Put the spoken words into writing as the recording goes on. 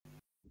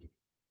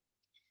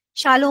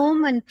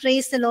Shalom and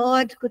praise the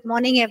Lord. Good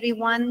morning,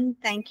 everyone.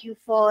 Thank you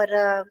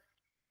for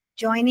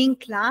joining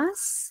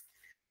class.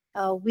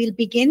 We'll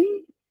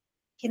begin.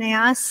 Can I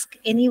ask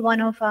any one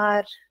of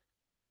our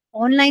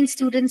online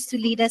students to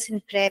lead us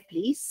in prayer,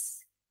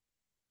 please?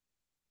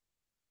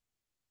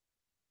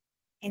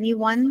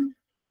 Anyone?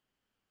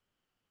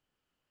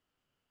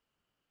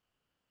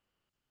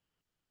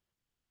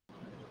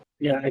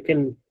 Yeah, I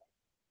can.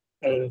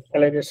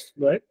 Shall I just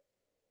go ahead?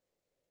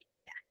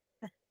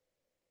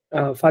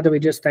 Father, we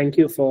just thank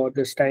you for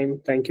this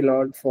time. Thank you,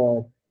 Lord,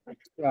 for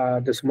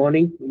this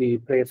morning. We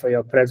pray for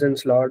your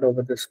presence, Lord,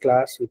 over this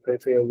class. We pray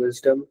for your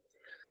wisdom.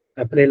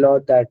 I pray,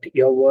 Lord, that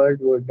your word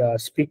would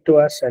speak to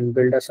us and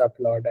build us up,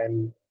 Lord.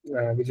 And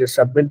we just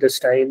submit this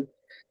time.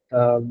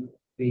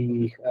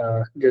 We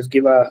just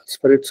give our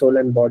spirit, soul,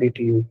 and body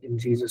to you. In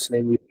Jesus'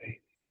 name we pray.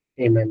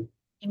 Amen.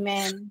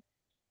 Amen.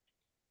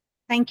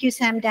 Thank you,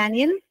 Sam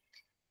Daniel.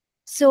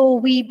 So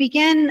we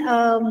began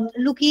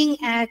looking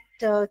at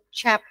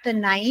chapter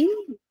 9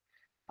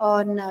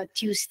 on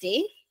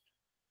Tuesday.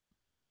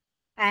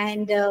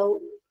 And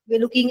we're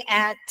looking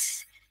at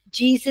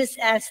Jesus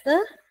as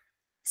the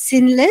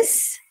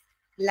sinless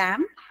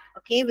lamb.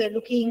 Okay, we're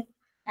looking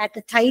at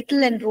the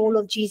title and role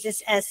of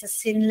Jesus as a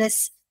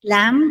sinless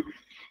lamb.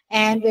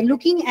 And we're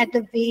looking at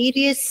the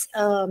various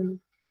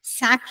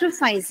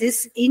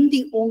sacrifices in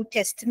the Old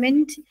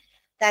Testament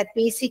that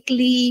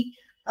basically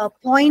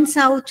points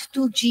out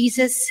to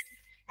Jesus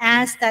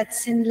as that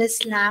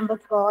sinless Lamb of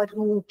God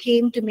who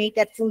came to make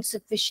that full,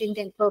 sufficient,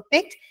 and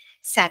perfect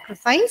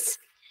sacrifice.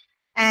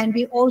 And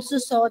we also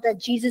saw that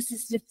Jesus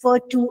is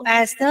referred to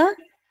as the,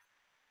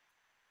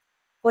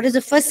 what is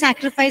the first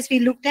sacrifice we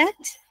looked at?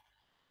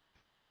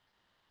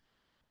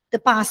 The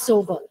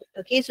Passover.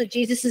 Okay, so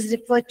Jesus is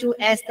referred to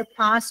as the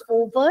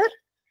Passover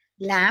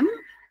lamb.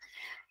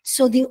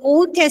 So the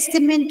Old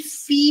Testament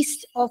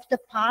feast of the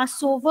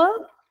Passover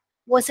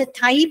was a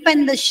type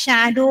and the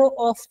shadow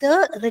of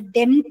the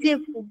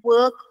redemptive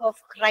work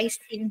of Christ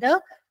in the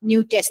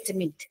New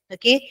Testament.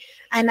 Okay,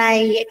 and I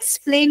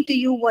explained to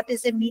you what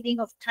is the meaning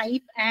of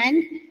type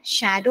and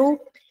shadow.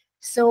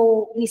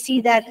 So we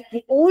see that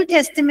the Old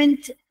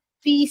Testament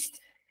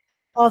feast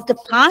of the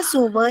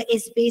Passover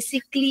is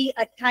basically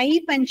a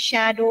type and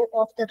shadow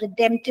of the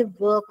redemptive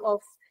work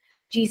of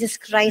Jesus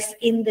Christ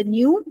in the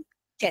New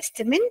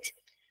Testament,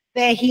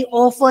 where he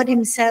offered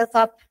himself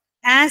up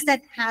as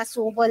that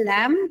Passover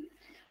lamb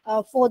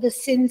for the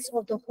sins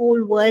of the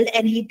whole world,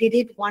 and he did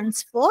it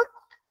once for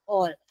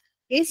all.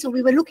 Okay, so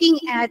we were looking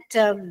at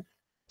the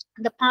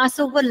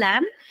Passover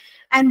lamb,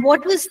 and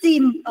what was the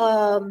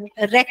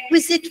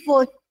requisite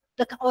for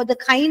the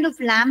kind of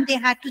lamb they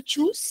had to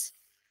choose?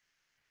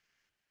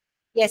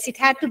 Yes, it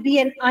had to be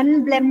an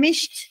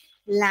unblemished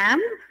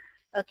lamb.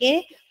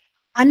 Okay,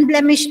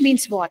 unblemished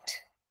means what?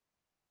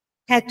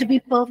 It had to be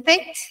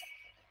perfect,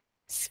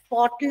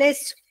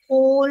 spotless,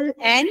 whole,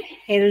 and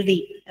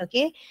healthy.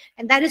 Okay,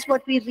 and that is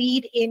what we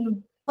read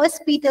in 1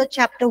 Peter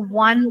chapter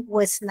 1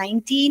 verse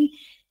 19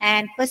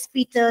 and 1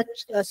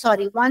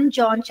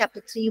 John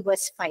chapter 3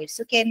 verse 5.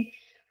 So can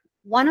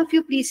one of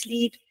you please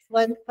read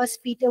 1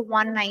 Peter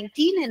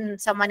 1:19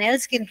 and someone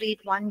else can read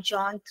 1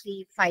 John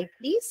 3:5,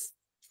 please?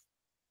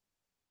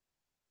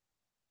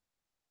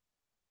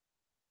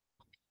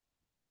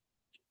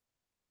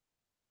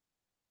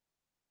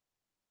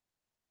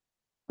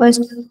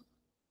 First,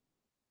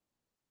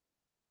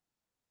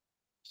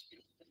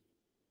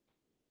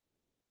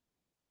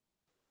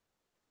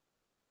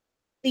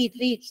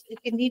 read. You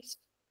can read.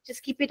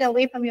 Just keep it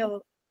away from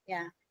your,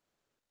 yeah.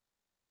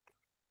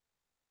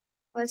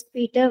 1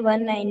 Peter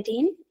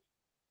 1:19.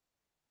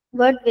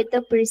 But with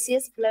the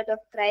precious blood of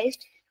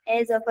Christ,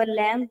 as of a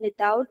lamb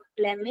without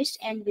blemish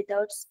and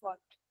without spot.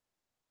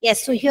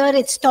 Yes, so here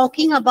it's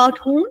talking about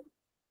whom?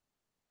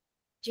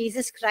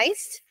 Jesus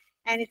Christ.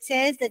 And it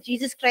says that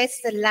Jesus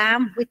Christ is the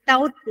lamb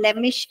without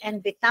blemish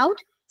and without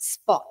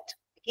spot.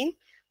 Okay.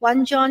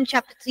 1 John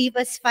chapter 3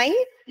 verse 5.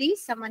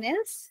 Please, someone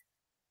else.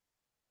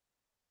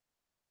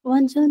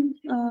 1 John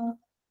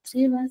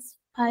 3 verse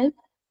 5.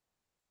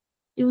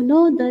 You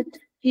know that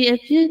he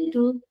appeared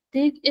to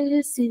take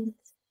away sins,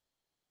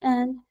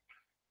 and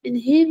in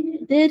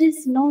him there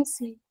is no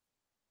sin.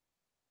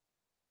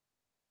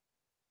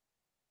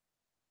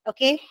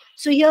 Okay,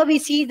 so here we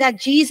see that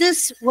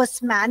Jesus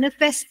was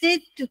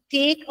manifested to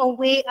take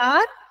away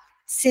our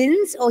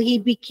sins, or he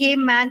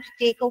became man to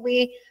take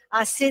away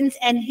our sins,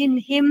 and in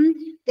him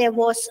there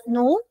was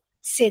no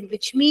sin,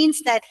 which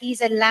means that he's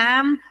a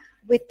lamb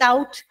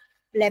without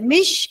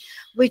blemish,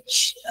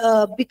 which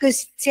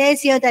because it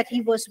says here that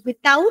he was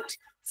without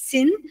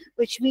sin,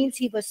 which means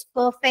he was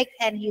perfect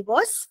and he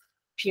was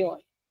pure.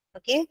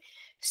 Okay,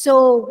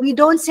 so we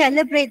don't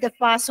celebrate the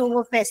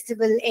Passover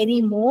festival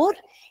anymore,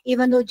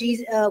 even though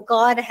Jesus,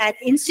 God had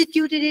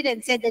instituted it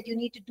and said that you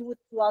need to do it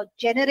throughout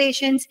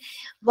generations.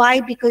 Why?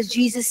 Because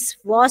Jesus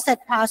was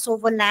that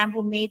Passover lamb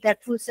who made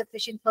that full,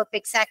 sufficient,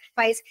 perfect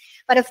sacrifice.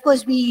 But of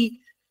course,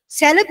 we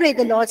celebrate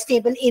the Lord's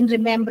table in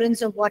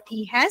remembrance of what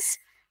he has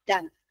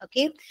done.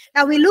 Okay.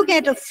 Now we look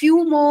at a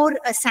few more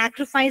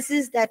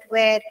sacrifices that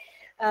were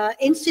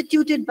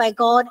instituted by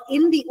God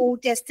in the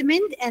Old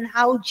Testament, and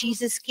how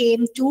Jesus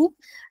came to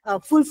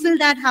fulfill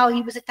that, how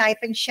he was a type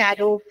and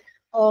shadow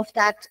of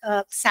that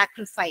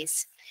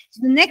sacrifice.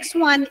 So the next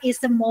one is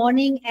the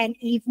morning and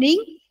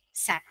evening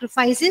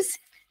sacrifices.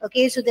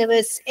 Okay, so there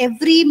was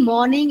every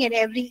morning and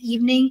every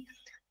evening,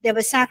 there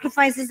were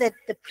sacrifices that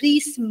the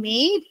priests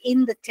made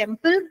in the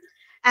temple.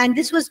 And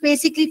this was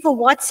basically for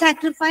what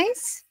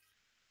sacrifice?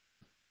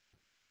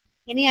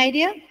 Any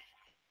idea?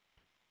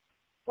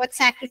 What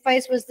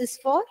sacrifice was this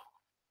for?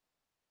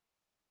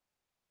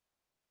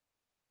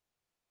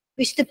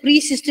 Which the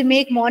priest used to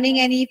make morning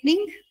and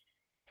evening?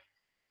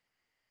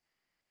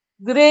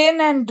 Grain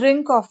and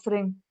drink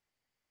offering.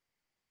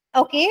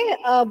 Okay,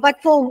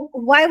 but for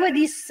why were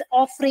these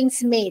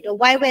offerings made, or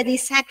why were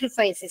these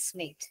sacrifices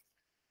made?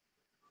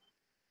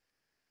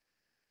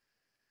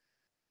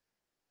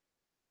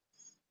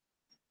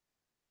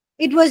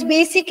 It was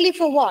basically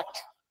for what?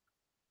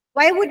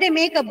 Why would they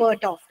make a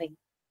burnt offering?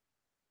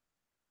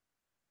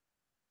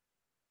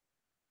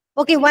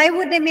 Okay, why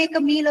would they make a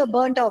meal or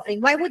burnt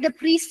offering? Why would the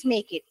priest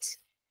make it?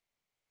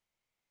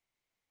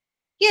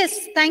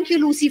 Yes, thank you,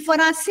 Lucy, for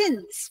our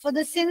sins, for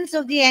the sins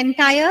of the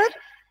entire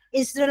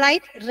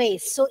Israelite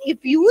race. So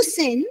if you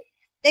sin,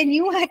 then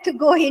you had to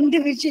go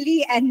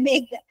individually and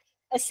make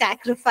a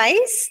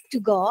sacrifice to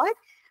God.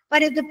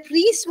 But if the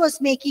priest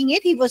was making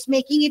it, he was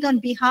making it on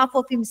behalf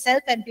of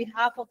himself and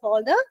behalf of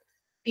all the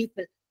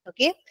people.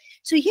 Okay.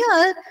 So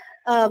here,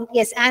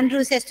 yes,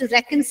 Andrew says to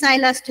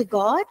reconcile us to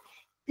God.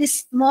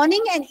 This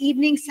morning and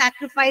evening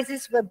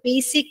sacrifices were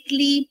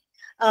basically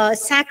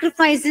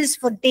sacrifices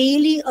for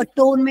daily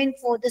atonement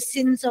for the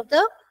sins of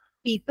the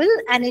people.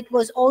 And it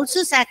was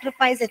also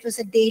sacrifice that was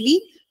a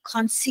daily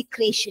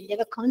consecration. They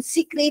were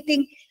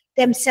consecrating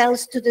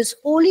themselves to this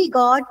holy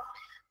God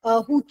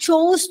who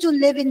chose to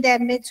live in their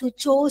midst, who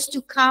chose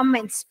to come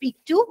and speak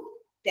to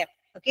them.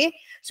 Okay,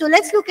 so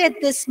let's look at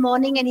this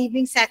morning and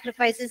evening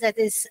sacrifices that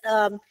is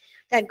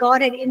that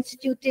God had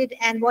instituted,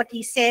 and what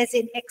he says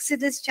in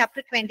Exodus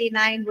chapter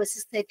 29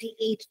 verses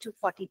 38 to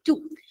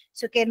 42.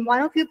 So can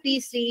one of you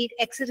please read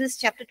Exodus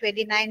chapter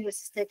 29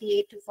 verses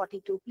 38 to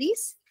 42,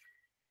 please?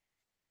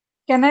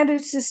 Can I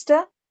read,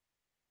 sister?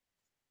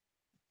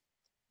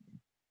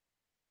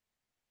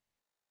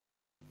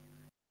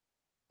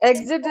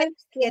 Exodus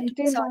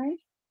 29.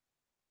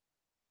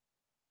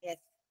 Yes.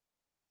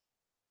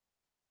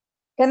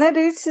 Can I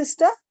read,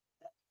 sister?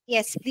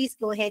 Yes, please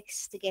go ahead,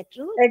 Sister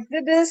Gertrude.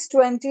 Exodus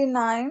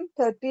 29,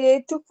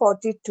 38 to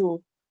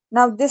 42.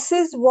 Now this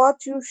is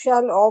what you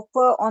shall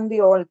offer on the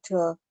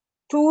altar: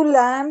 2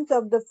 lambs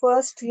of the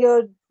first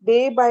year,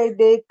 day by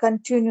day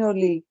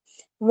continually.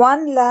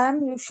 1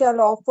 lamb you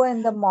shall offer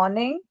in the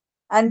morning,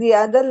 and the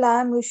other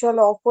lamb you shall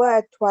offer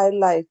at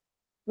twilight.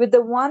 With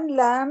the 1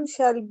 lamb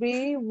shall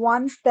be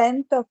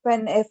 1/10 of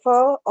an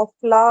ephah of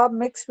flour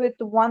mixed with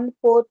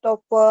 1/4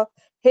 of a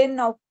hin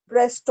of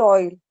pressed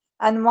oil,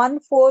 and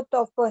 1/4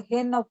 of a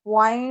hin of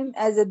wine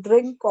as a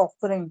drink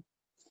offering.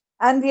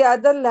 And the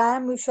other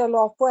lamb you shall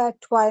offer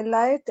at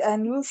twilight,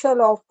 and you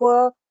shall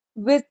offer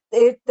with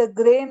it the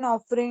grain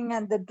offering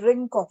and the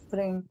drink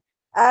offering,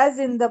 as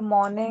in the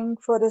morning,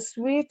 for a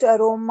sweet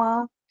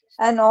aroma,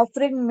 an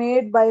offering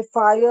made by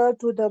fire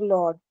to the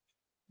Lord.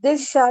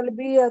 This shall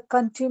be a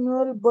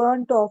continual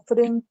burnt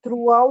offering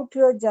throughout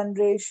your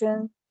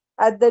generations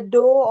at the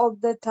door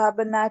of the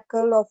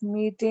tabernacle of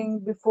meeting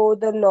before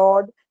the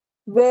Lord,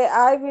 where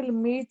I will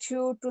meet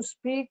you to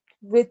speak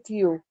with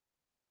you.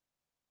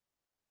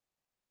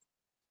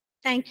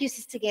 Thank you,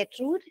 Sister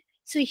Gertrude.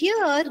 So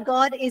here,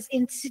 God is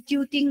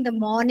instituting the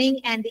morning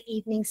and the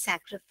evening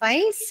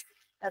sacrifice.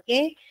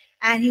 Okay.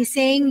 And he's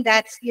saying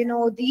that, you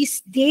know,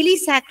 these daily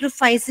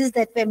sacrifices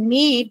that were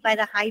made by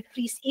the high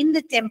priest in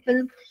the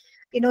temple,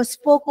 you know,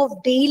 spoke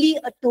of daily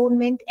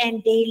atonement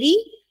and daily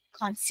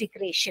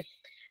consecration.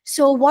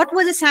 So what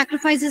were the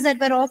sacrifices that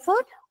were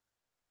offered?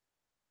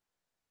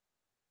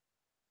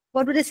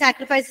 What were the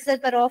sacrifices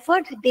that were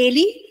offered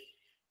daily?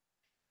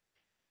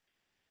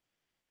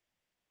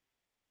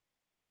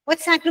 What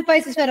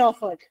sacrifices were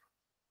offered?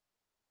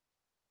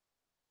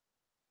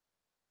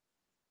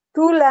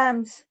 2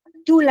 lambs.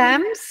 2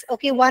 lambs.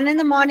 Okay, 1 in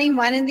the morning,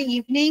 1 in the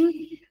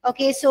evening.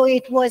 Okay, so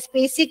it was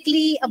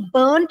basically a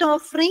burnt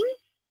offering.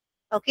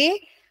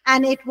 Okay,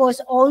 and it was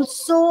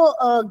also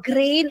a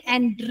grain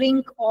and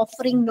drink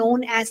offering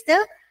known as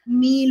the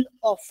meal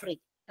offering.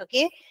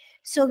 Okay,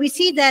 so we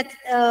see that,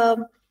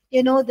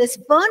 you know, this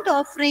burnt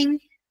offering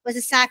was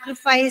a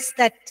sacrifice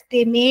that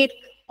they made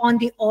on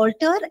the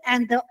altar,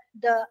 and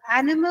the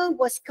animal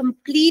was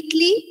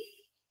completely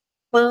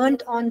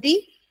burnt on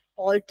the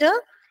altar.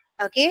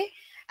 Okay,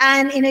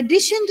 and in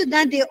addition to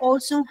that, they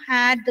also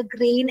had the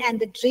grain and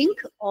the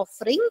drink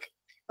offering.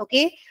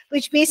 Okay,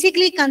 which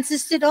basically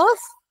consisted of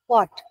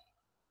what?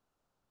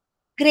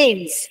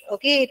 Grains.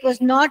 Okay, it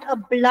was not a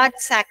blood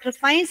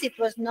sacrifice. It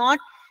was not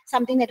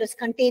something that was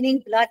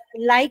containing blood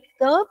like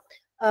the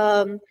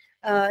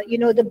you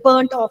know, the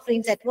burnt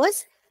offerings that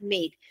was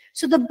made.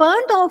 So the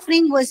burnt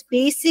offering was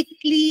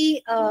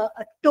basically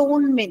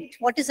atonement.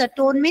 What is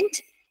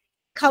atonement?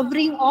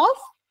 Covering of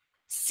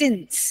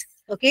sins.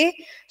 Okay,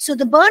 so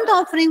the burnt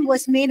offering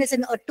was made as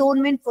an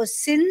atonement for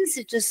sins.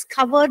 It is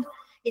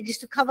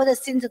to cover the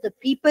sins of the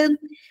people.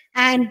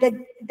 And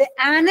the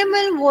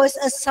animal was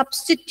a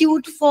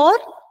substitute for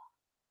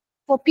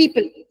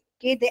people.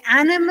 Okay, the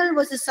animal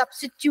was a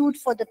substitute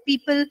for the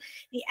people.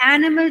 The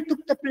animal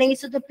took the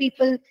place of the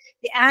people.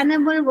 The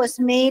animal was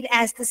made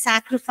as the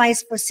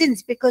sacrifice for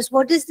sins. Because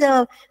what is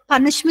the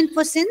punishment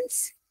for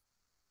sins?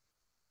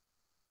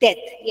 Death.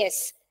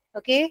 Yes.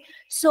 Okay,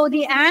 so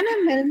the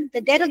animal, the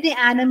death of the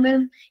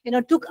animal,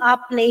 took our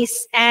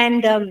place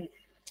and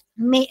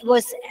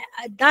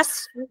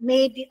thus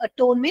made the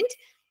atonement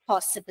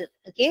possible.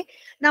 Okay,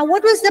 now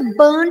what was the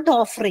burnt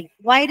offering?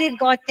 Why did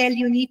God tell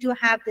you need to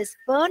have this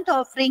burnt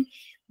offering?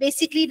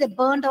 Basically, the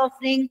burnt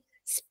offering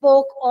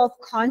spoke of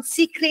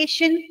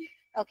consecration.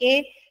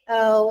 Okay,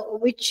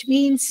 which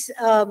means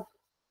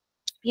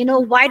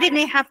why did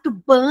they have to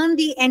burn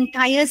the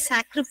entire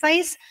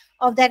sacrifice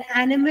of that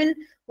animal?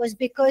 Was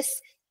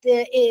because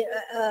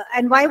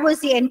and why was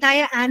the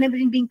entire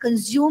animal being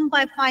consumed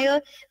by fire?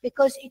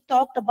 Because it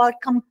talked about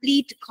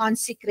complete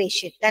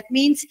consecration. That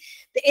means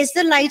the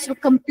Israelites were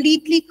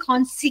completely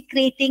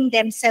consecrating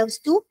themselves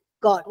to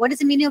God. What is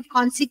the meaning of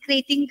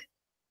consecrating?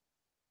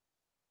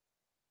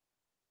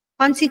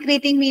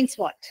 Consecrating means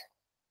what?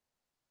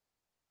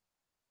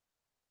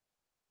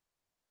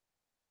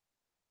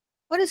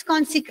 What is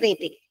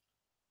consecrating?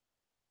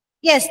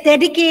 Yes,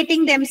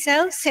 dedicating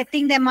themselves,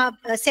 setting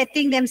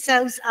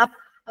themselves up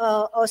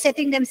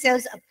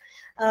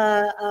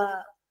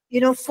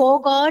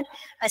for God,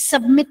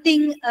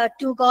 submitting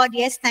to God.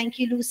 Yes, thank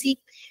you, Lucy.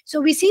 So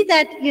we see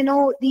that,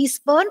 these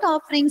burnt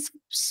offerings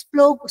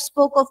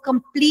spoke of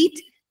complete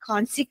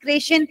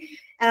consecration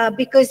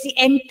because the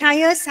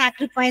entire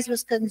sacrifice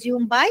was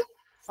consumed by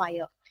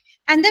fire.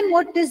 And then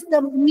what does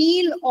the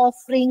meal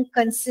offering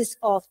consist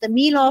of? The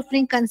meal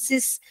offering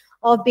consists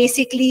of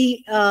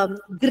basically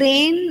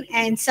grain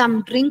and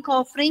some drink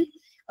offering.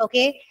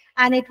 Okay,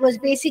 and it was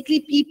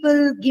basically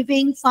people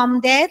giving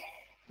from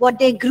what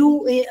they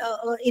grew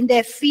in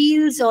their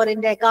fields or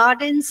in their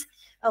gardens.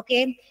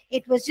 Okay,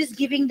 it was just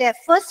giving their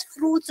first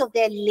fruits of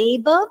their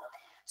labor.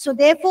 So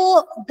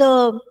therefore,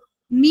 the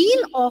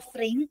meal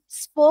offering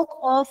spoke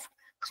of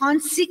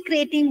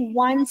consecrating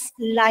one's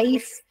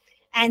life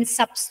and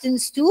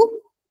substance to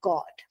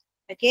God.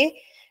 Okay,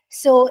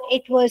 so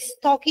it was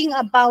talking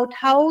about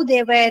how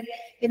they were,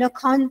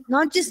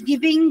 not just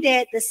giving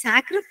the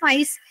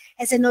sacrifice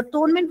as an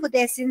atonement for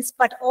their sins,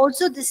 but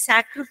also the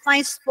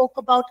sacrifice spoke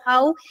about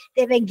how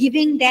they were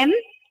giving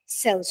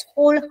themselves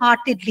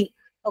wholeheartedly.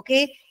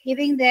 Okay,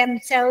 giving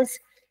themselves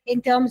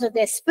in terms of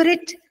their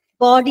spirit,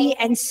 body,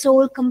 and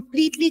soul,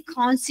 completely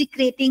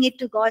consecrating it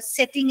to God,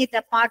 setting it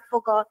apart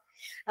for God,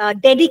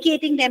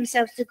 dedicating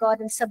themselves to God,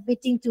 and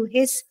submitting to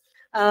His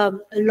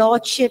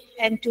lordship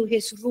and to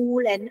His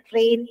rule and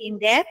reign in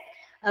their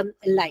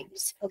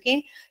lives.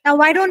 Okay, now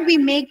why don't we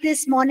make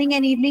this morning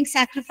and evening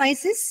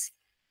sacrifices?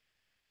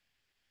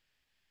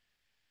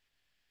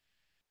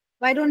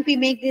 Why don't we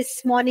make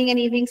this morning and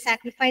evening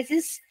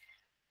sacrifices?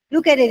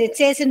 Look at it. It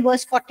says in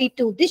verse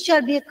 42, this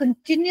shall be a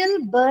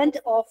continual burnt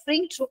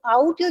offering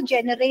throughout your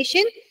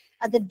generation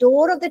at the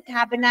door of the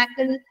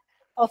tabernacle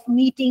of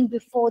meeting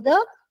before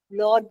the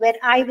Lord, where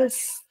I will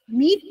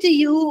meet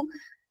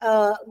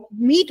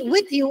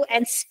with you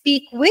and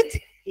speak with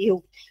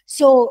you.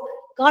 So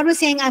God was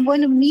saying, I'm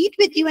going to meet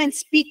with you and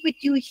speak with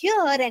you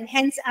here, and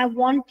hence I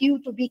want you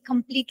to be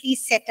completely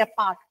set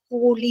apart,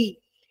 holy,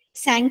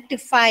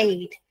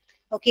 sanctified.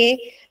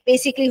 Okay,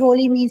 basically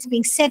holy means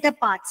being set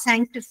apart,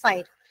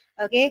 sanctified.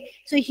 Okay,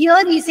 so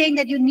here he's saying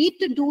that you need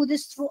to do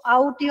this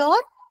throughout your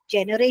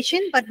generation.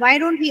 But why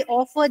don't we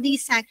offer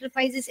these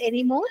sacrifices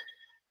anymore?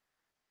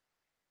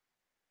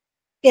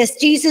 Yes,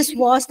 Jesus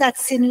was that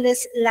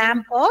sinless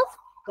Lamb of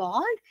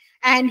God,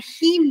 and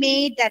He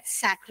made that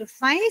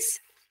sacrifice.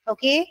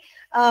 Okay,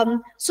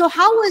 so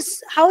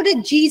how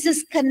did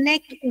Jesus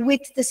connect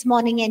with this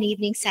morning and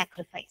evening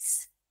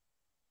sacrifice?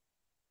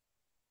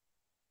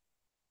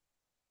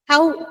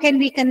 How can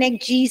we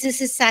connect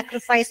Jesus'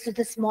 sacrifice to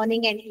this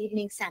morning and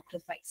evening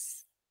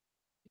sacrifice?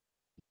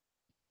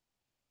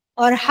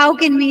 Or how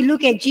can we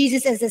look at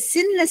Jesus as a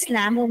sinless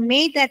Lamb who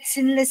made that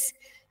sinless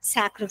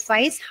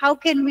sacrifice? How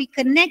can we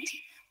connect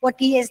what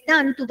He has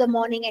done to the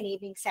morning and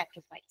evening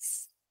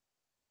sacrifice?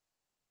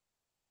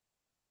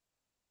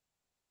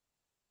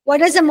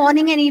 What does a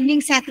morning and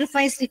evening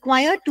sacrifice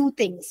require? Two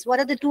things. What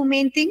are the two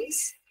main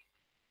things?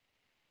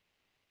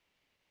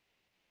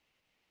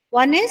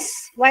 One is,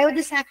 why were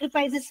the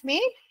sacrifices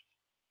made?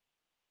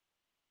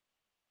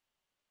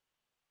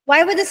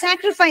 Why were the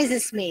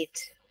sacrifices made?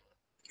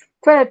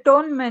 For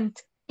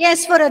atonement.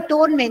 Yes, for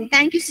atonement.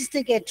 Thank you,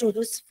 Sister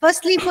Gertrude.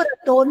 Firstly, for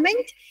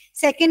atonement.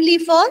 Secondly,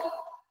 for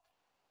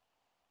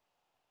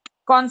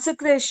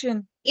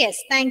Consecration. Yes,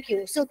 thank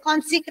you. So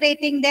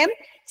consecrating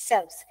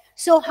themselves.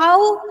 So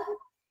how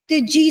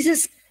did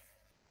Jesus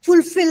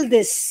fulfill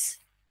this,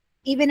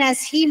 even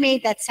as He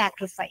made that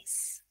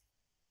sacrifice?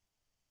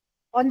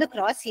 On the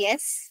cross,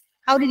 yes.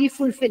 How did He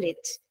fulfill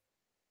it?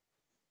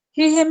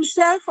 He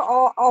Himself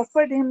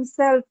offered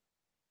Himself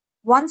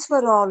once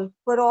for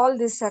all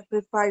these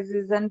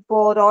sacrifices and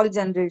for all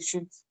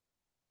generations.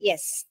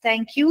 Yes,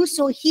 thank you.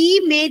 So he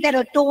made that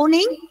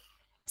atoning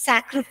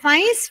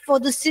sacrifice for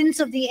the sins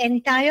of the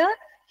entire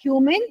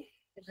human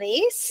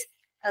race.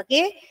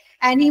 Okay.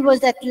 And he was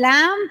that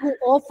lamb who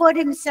offered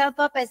himself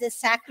up as a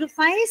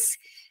sacrifice.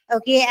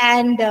 Okay.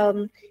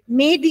 And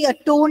made the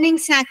atoning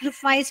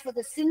sacrifice for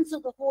the sins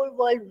of the whole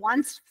world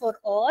once for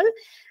all.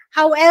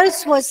 How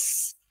else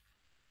was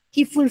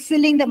he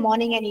fulfilling the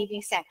morning and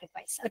evening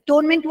sacrifice?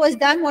 Atonement was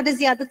done. What is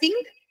the other thing?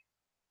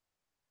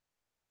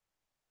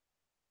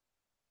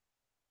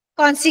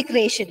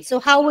 Consecration. So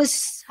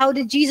how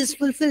did Jesus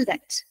fulfill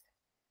that?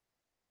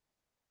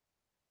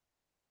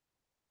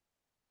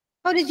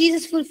 How did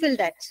Jesus fulfill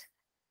that?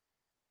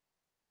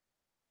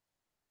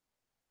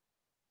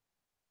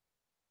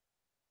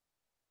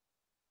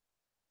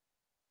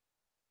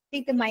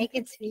 Take the mic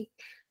and speak.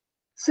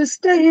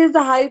 Sister, he is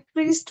the high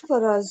priest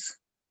for us.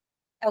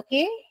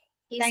 Okay.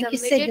 He Thank you,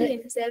 submitted Sid.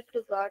 himself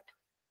to God.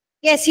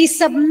 Yes, he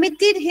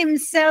submitted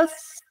himself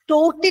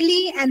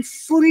totally and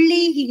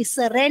fully. He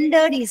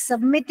surrendered, he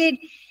submitted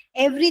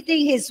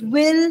everything, his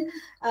will,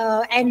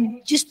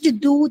 and just to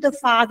do the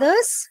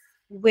Father's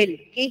will.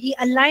 Okay, he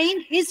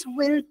aligned his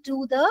will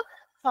to the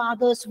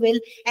Father's will,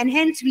 and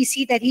hence we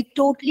see that he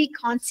totally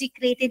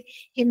consecrated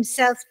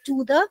himself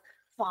to the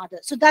Father.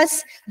 So,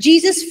 does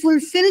Jesus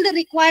fulfill the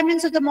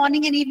requirements of the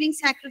morning and evening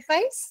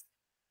sacrifice?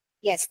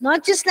 Yes,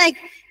 not just like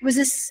it was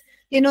this,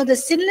 the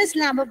sinless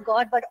Lamb of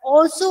God, but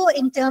also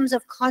in terms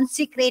of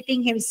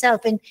consecrating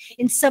himself and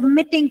in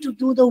submitting to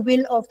do the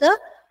will of the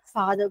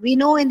Father. We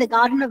know in the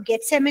Garden of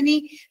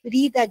Gethsemane, we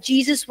read that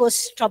Jesus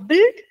was troubled.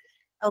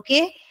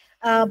 Okay,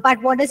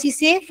 but what does he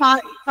say?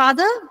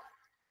 Father,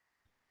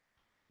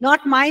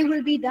 not my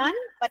will be done,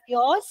 but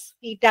yours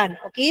be done.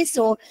 Okay,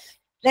 so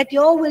let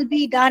your will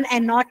be done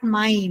and not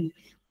mine.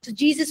 So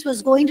Jesus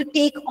was going to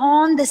take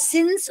on the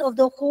sins of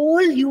the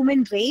whole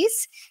human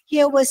race.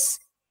 Here was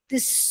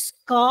this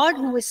God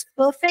who is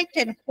perfect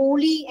and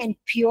holy and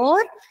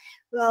pure,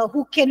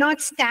 who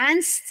cannot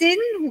stand sin,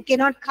 who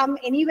cannot come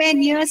anywhere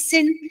near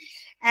sin.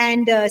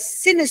 And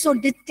sin is so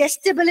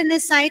detestable in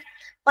his sight.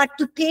 But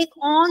to take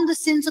on the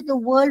sins of the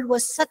world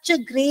was such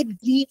a great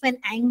grief and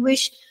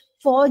anguish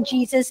for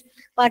Jesus.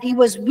 But he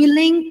was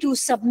willing to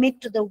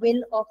submit to the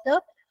will of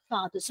the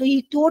Father. So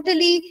he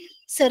totally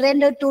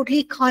surrendered,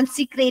 totally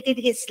consecrated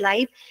his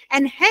life.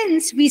 And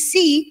hence we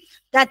see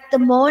that the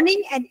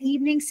morning and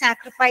evening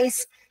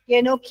sacrifice,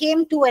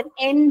 came to an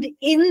end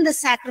in the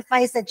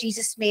sacrifice that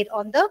Jesus made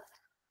on the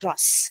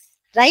cross.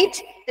 Right?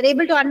 You're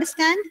able to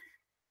understand?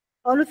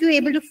 All of you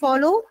able to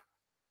follow?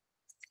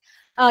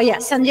 Yeah,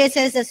 Sanjay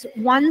says that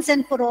once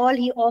and for all,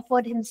 he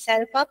offered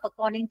himself up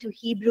according to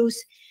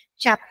Hebrews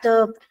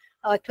chapter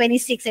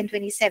 26 and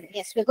 27.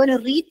 Yes, we're going to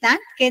read that.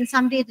 Can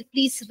somebody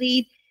please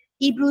read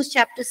Hebrews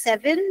chapter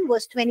 7,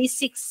 verse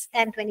 26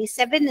 and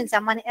 27, and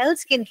someone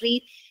else can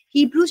read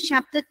Hebrews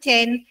chapter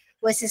 10,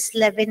 verses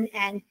 11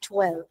 and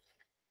 12.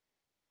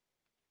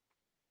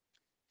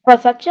 For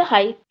such a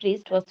high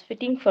priest was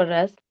fitting for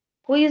us,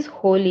 who is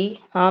holy,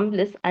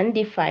 harmless,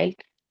 undefiled,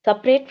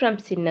 separate from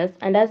sinners,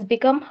 and has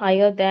become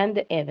higher than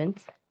the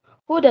heavens,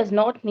 who does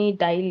not need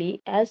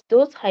daily, as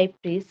those high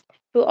priests,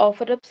 to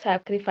offer up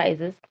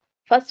sacrifices,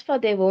 first for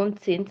their own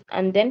sins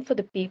and then for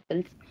the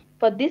people's.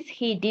 For this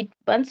he did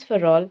once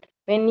for all,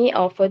 when he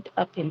offered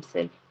up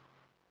himself.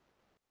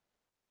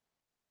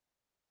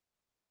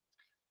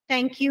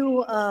 Thank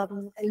you,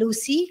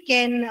 Lucy.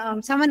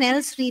 Can someone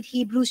else read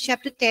Hebrews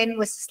chapter 10,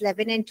 verses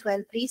 11 and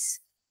 12, please?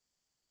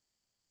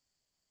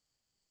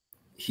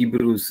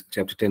 Hebrews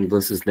chapter 10,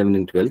 verses 11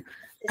 and 12.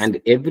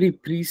 And every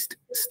priest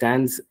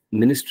stands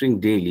ministering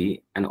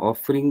daily and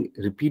offering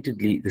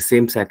repeatedly the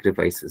same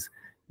sacrifices,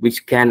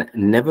 which can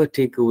never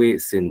take away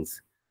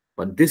sins.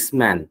 But this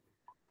man,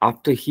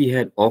 after he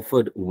had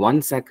offered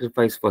one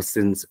sacrifice for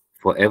sins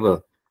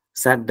forever,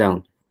 sat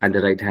down at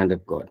the right hand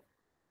of God.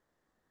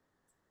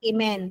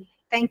 Amen.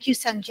 Thank you,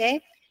 Sanjay.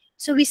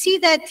 So we see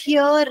that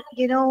here,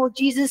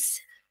 Jesus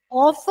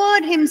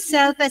offered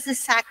himself as a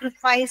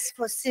sacrifice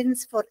for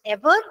sins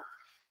forever.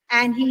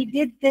 And he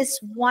did this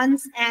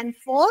once and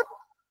for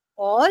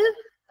all.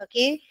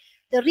 Okay.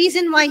 The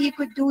reason why he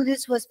could do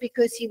this was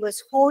because he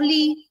was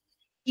holy,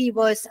 he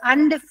was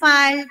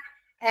undefiled,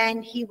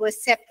 and he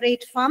was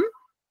separate from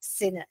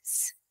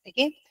sinners.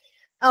 Okay.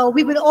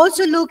 We will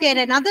also look at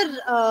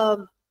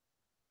another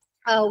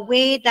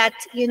way that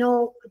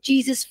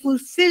Jesus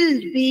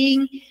fulfilled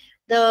being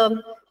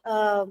the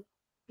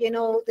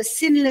the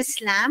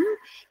sinless lamb.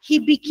 He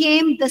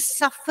became the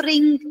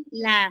suffering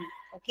lamb.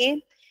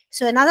 Okay,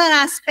 so another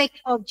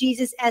aspect of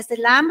Jesus as the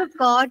Lamb of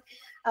God,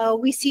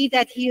 we see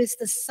that he is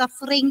the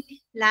suffering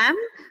lamb.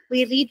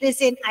 We read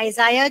this in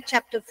Isaiah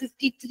chapter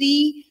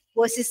 53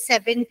 verses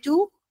 7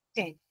 to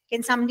 10.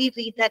 Can somebody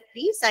read that,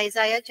 please?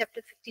 Isaiah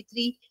chapter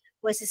 53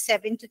 verses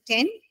 7 to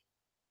 10.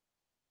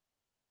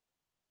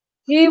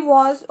 He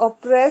was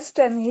oppressed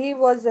and he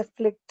was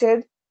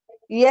afflicted,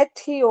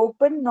 yet he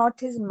opened not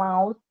his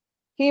mouth.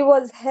 He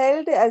was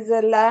held as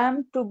a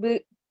lamb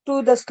to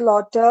the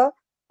slaughter,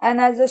 and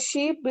as a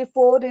sheep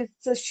before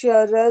its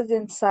shearers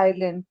is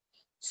silent,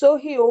 so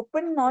he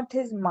opened not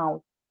his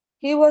mouth.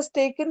 He was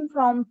taken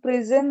from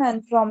prison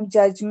and from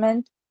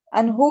judgment,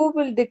 and who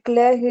will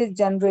declare his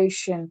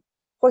generation?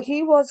 For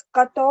he was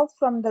cut off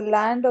from the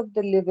land of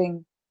the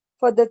living.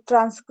 For the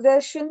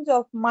transgressions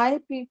of my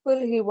people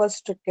he was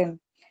stricken.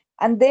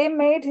 And they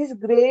made his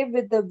grave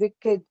with the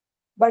wicked,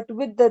 but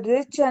with the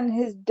rich, and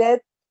his death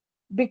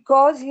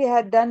because he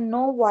had done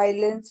no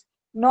violence,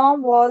 nor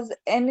was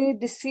any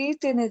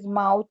deceit in his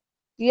mouth.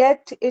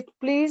 Yet it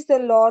pleased the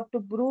Lord to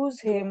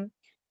bruise him.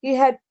 He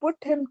had put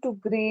him to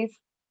grief.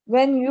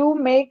 When you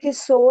make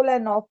his soul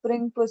an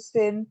offering for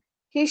sin,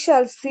 he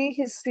shall see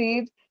his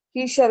seed,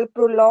 he shall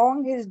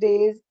prolong his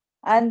days,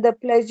 and the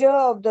pleasure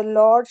of the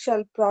Lord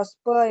shall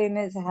prosper in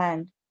his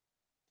hand.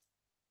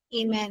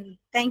 Amen.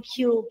 Thank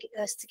you,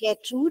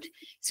 Gertrude.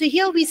 So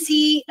here we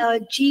see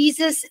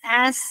Jesus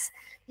as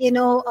being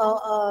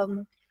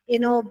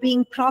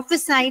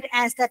prophesied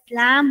as that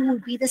lamb who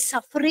will be the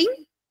suffering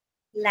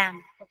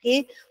lamb,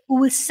 okay,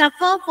 who will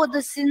suffer for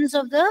the sins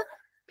of the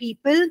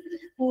people,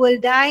 who will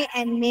die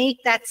and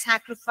make that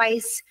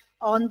sacrifice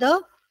on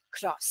the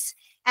cross.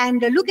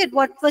 And look at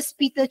what First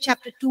Peter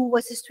chapter 2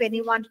 verses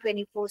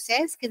 21-24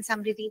 says. Can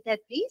somebody read that,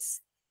 please?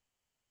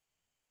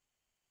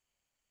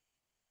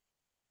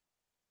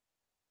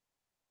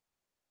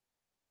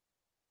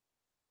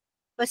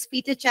 First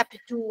Peter chapter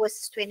 2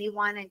 verses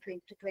 21 and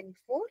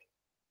 24.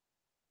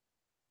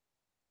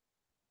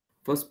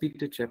 First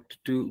Peter chapter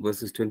 2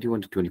 verses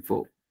 21 to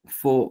 24.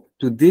 For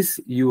to this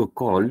you were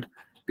called,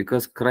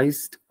 because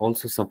Christ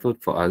also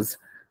suffered for us,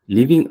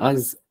 leaving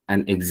us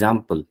an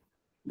example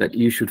that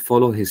you should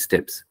follow his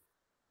steps,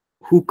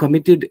 who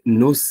committed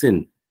no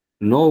sin,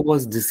 nor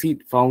was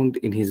deceit found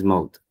in his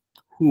mouth,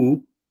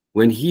 who,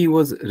 when he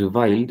was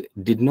reviled,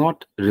 did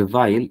not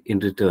revile in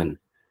return.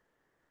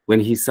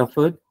 When he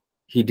suffered,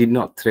 he did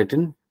not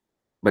threaten,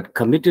 but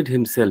committed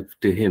himself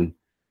to him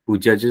who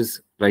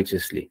judges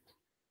righteously,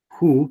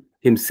 who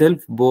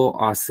himself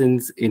bore our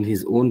sins in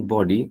his own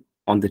body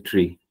on the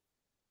tree,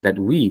 that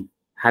we,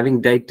 having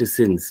died to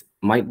sins,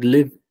 might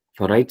live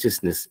for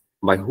righteousness,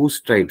 by whose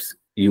stripes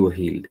you were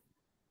healed.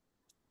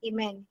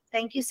 Amen.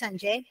 Thank you,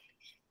 Sanjay.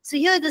 So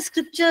here the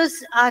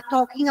scriptures are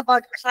talking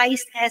about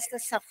Christ as the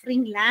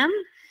suffering lamb,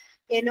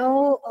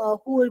 who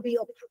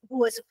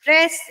was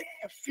oppressed,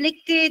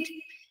 afflicted,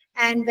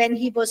 and when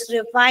he was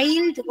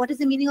reviled. What is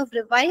the meaning of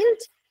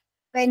reviled?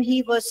 When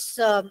he was,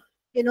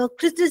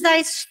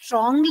 criticized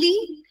strongly,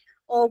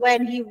 or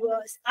when he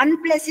was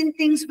unpleasant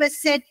things were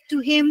said to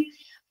him.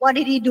 What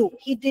did he do?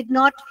 He did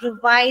not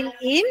revile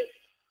in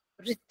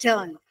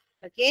return.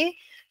 Okay,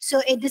 so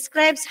it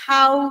describes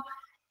how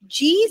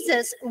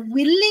Jesus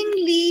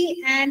willingly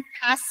and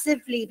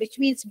passively, which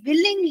means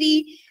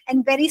willingly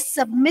and very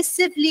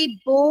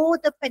submissively, bore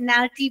the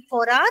penalty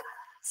for our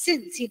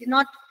sins. He did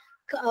not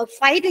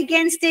fight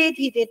against it.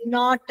 He did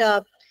not,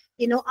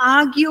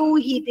 argue.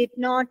 He did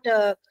not,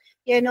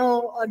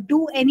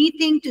 do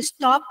anything to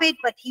stop it,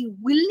 but he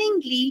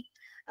willingly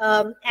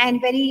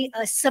and very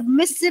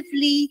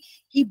submissively,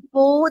 he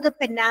bore the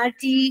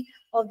penalty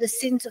of the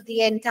sins of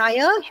the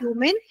entire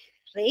human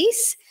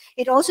race.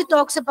 It also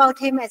talks about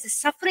him as a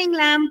suffering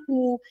lamb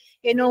who,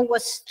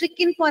 was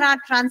stricken for our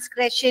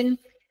transgression,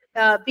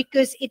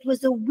 because it was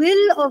the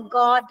will of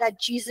God that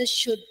Jesus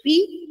should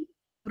be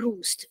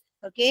bruised.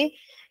 Okay.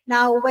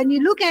 Now, when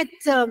you look at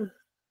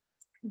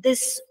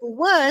this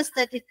verse,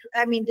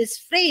 this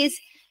phrase,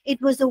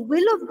 it was the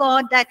will of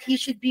God that he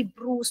should be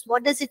bruised.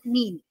 What does it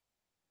mean?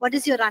 What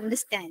is your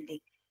understanding?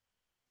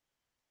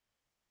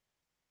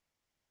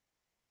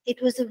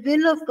 It was the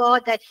will of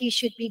God that he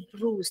should be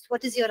bruised.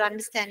 What is your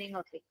understanding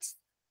of it?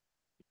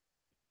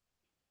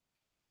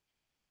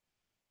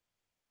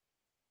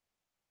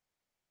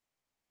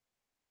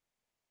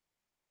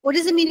 What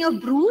is the meaning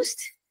of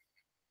bruised?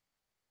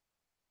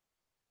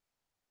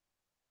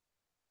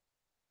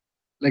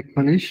 Like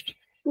punished.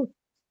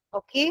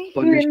 Okay.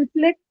 To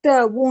inflict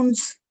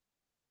wounds.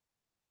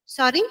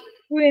 Sorry?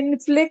 To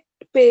inflict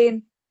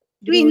pain.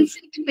 To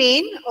inflict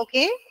pain,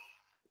 okay.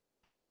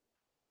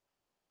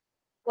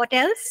 What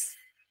else?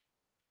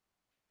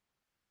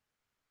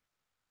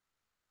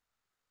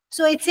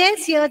 So it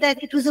says here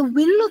that it was the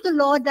will of the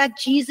Lord that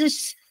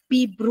Jesus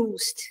be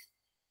bruised.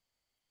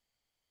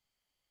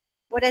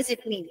 What does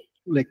it mean?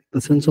 Like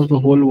the sins of the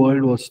whole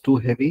world was too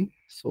heavy,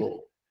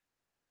 so.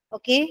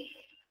 Okay.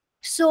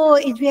 So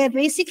we are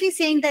basically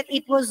saying that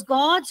it was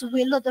God's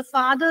will or the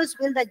Father's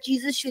will that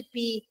Jesus should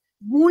be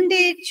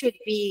wounded, should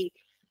be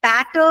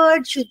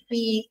battered, should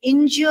be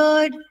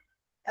injured,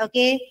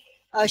 okay,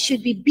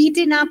 should be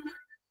beaten up.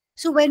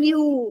 So when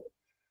you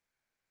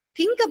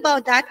think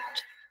about that,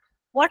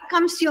 what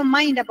comes to your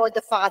mind about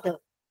the Father?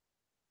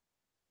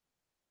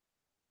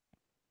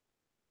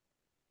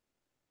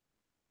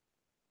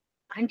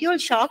 Aren't you all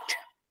shocked?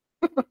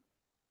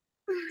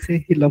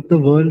 Say he loved the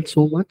world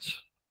so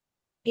much.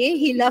 Okay,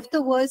 he loved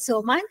the world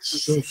so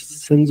much. The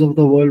sins of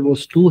the world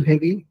was too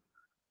heavy,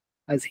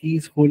 as he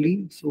is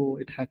holy, so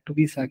it had to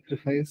be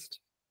sacrificed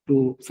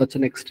to such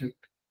an extent.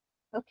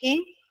 Okay.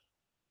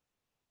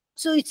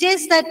 So it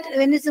says that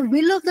when it's the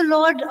will of the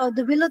Lord or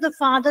the will of the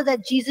Father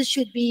that Jesus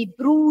should be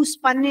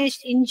bruised,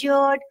 punished,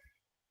 injured,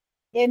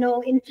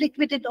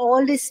 inflicted with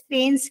all these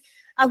pains,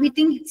 are we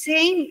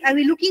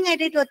looking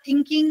at it or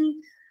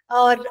thinking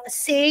or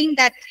saying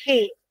that,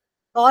 hey,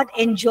 God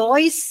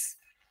enjoys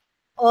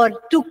or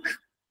took,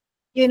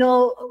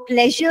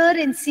 pleasure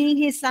in seeing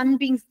his son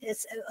being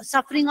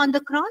suffering on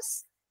the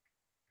cross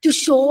to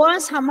show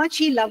us how much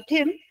he loved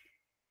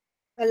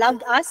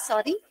us,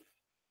 sorry?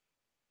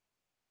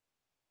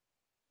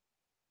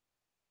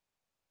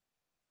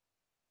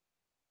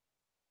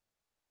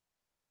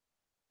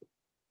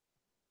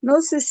 No,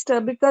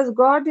 sister, because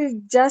God is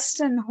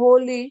just and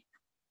holy.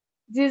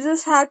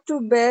 Jesus had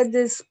to bear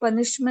this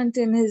punishment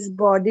in his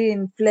body,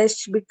 in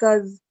flesh,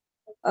 because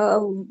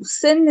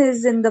sin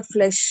is in the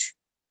flesh.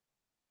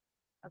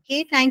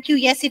 Okay, thank you.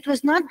 Yes, it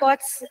was not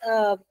God's,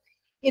 God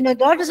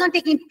was not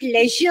taking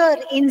pleasure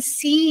in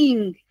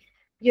seeing,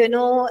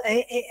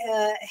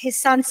 his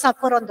son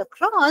suffer on the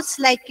cross.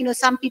 Like,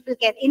 some people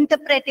can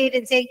interpret it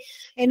and say,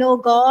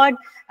 God,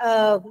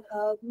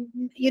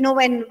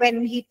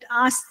 when he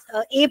asked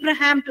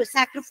Abraham to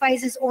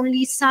sacrifice his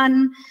only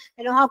son,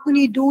 how can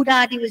he do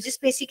that? He was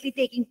just basically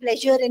taking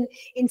pleasure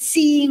in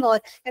seeing, or,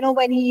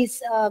 when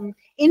he's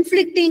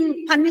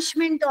inflicting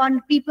punishment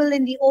on people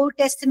in the Old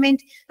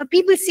Testament,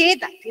 people say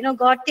that,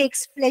 God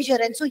takes pleasure.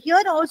 And so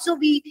here also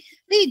we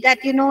read that,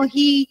 it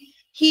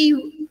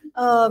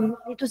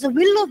was the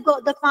will of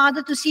God, the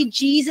Father, to see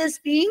Jesus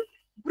being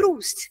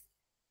bruised.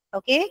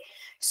 Okay,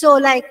 so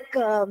like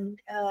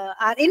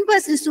our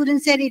in-person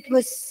student said, it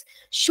was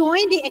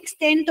showing the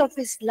extent of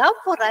his love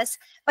for us.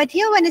 But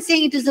here when it's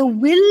saying it is the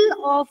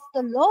will of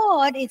the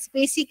Lord, it's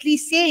basically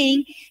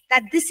saying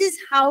that this is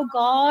how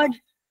God,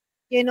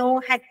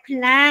 had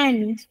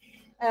planned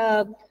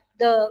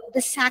the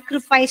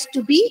sacrifice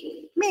to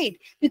be made.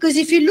 Because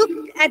if you look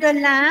at a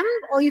lamb,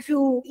 or if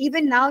you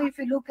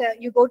look,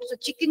 you go to the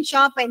chicken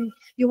shop and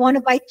you want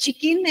to buy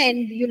chicken,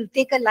 and you'll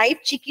take a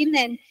live chicken,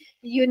 and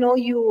you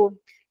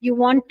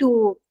want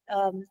to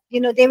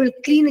they will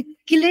kill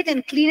it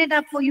and clean it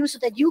up for you so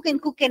that you can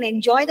cook and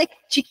enjoy the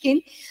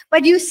chicken.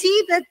 But you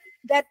see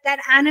that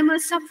animal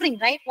suffering,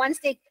 right? Once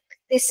they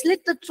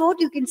slit the throat,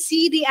 you can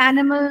see the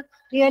animal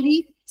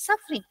really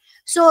suffering.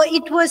 So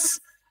it was,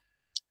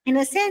 in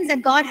a sense,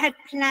 that God had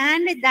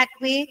planned it that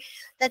way,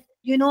 that,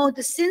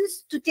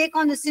 to take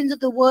on the sins of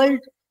the world,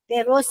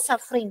 there was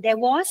suffering, there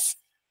was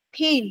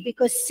pain,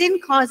 because sin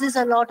causes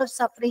a lot of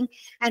suffering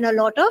and a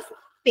lot of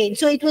pain.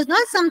 So it was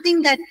not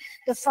something that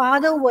the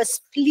Father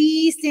was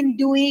pleased in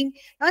doing,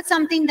 not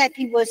something that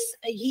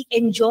he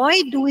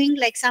enjoyed doing,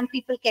 like some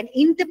people can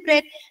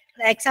interpret,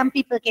 like some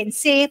people can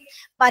say.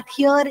 But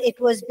here it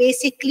was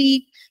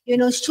basically,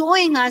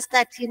 showing us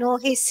that,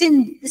 hey,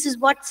 sin, this is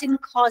what sin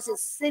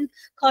causes. Sin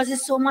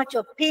causes so much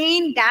of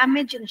pain,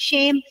 damage, and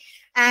shame.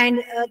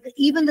 And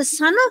even the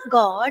Son of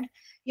God,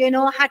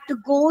 had to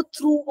go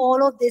through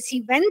all of this.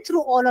 He went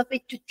through all of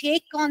it to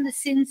take on the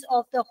sins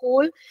of the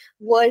whole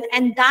world.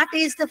 And that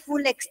is the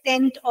full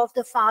extent of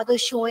the Father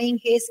showing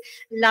his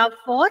love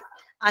for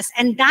us.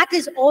 And that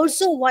is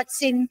also what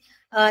sin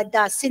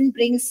does. Sin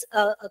brings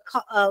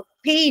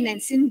pain,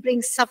 and sin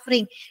brings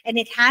suffering, and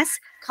it has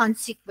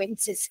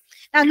consequences.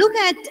 Now look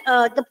at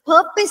the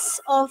purpose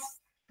of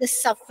the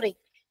suffering.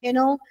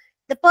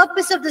 The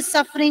purpose of the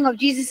suffering, of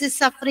Jesus'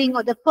 suffering,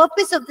 or the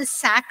purpose of the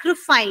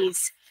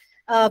sacrifice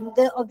of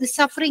the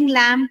suffering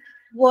lamb,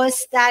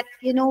 was that,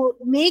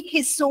 make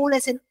his soul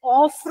as an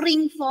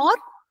offering for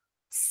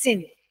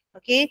sin.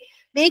 Okay,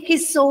 make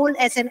his soul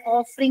as an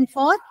offering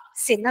for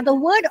sin. Now the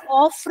word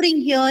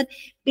offering here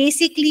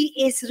basically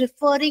is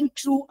referring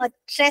to a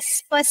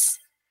trespass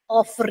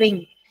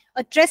offering.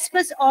 A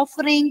trespass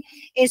offering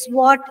is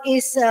what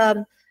is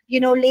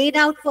laid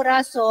out for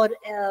us, or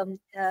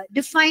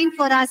defined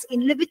for us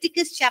in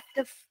Leviticus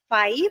chapter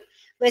 5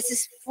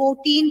 verses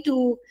 14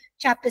 to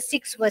chapter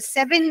 6 verse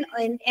 7,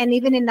 and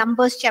even in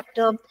Numbers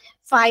chapter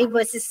 5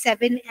 verses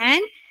 7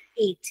 and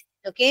 8.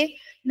 Okay,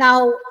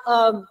 now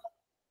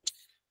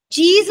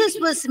Jesus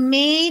was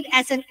made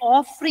as an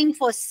offering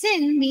for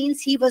sin,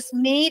 means he was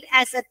made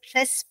as a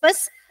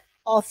trespass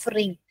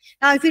offering.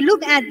 Now if you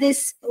look at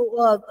this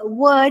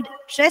word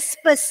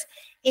trespass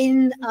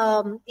in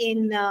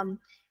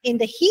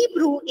the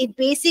Hebrew, it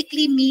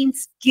basically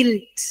means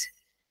guilt.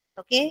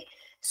 Okay,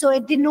 so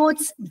it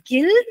denotes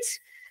guilt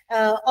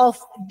of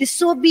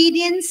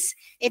disobedience.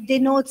 It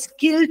denotes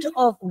guilt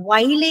of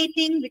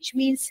violating, which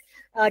means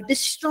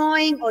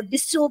destroying or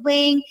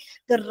disobeying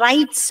the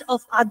rights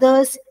of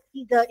others.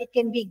 Either it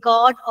can be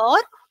God or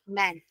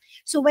man.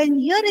 So when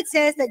here it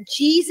says that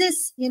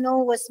Jesus,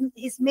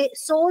 his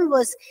soul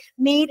was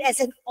made as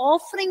an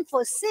offering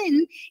for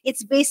sin,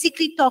 it's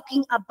basically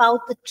talking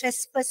about the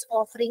trespass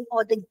offering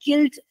or the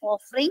guilt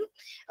offering.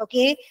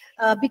 Okay,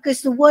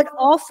 because the word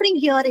offering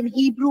here in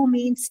Hebrew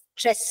means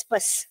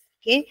trespass.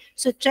 Okay,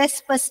 so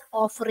trespass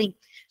offering.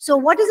 So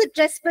what is a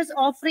trespass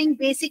offering?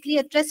 Basically,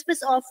 a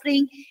trespass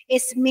offering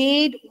is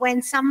made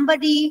when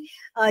somebody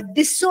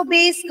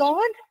disobeys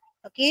God.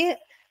 Okay,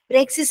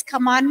 breaks his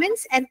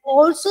commandments, and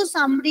also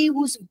somebody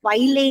who's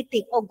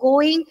violating or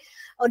going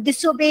or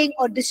disobeying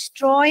or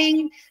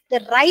destroying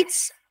the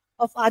rights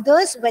of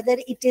others, whether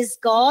it is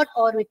God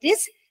or it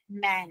is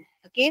man.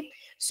 Okay,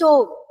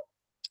 so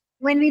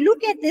when we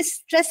look at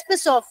this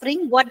trespass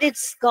offering, what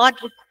does God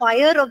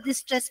require of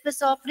this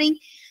trespass offering?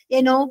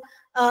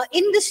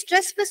 In this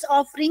trespass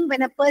offering,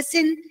 when a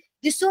person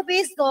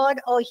disobeys God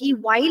or he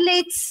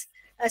violates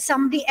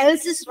somebody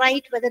else's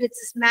right, whether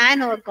it's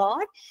man or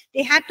God,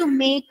 they had to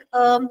make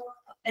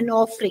an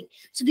offering.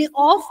 So the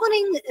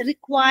offering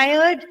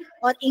required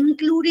or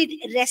included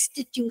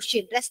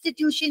restitution.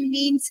 Restitution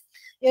means,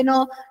 you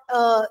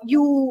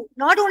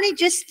not only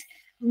just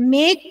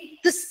make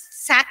the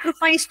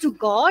sacrifice to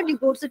God, you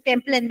go to the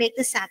temple and make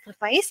the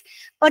sacrifice,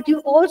 but you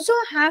also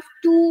have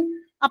to,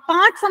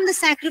 apart from the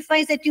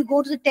sacrifice that you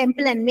go to the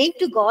temple and make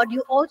to God,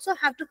 you also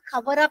have to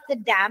cover up the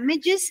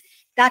damages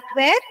that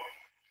were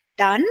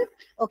done,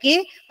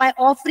 okay, by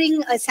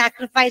offering a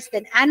sacrifice to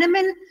an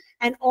animal.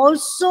 And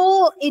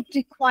also it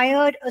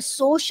required a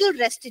social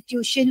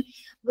restitution,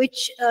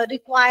 which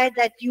required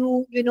that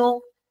you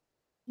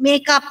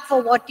make up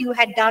for what you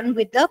had done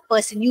with the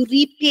person. You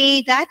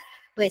repay that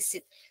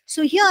person.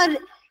 So here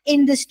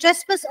in this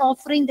trespass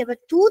offering, there were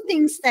two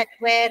things that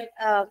were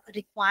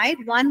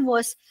required. One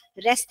was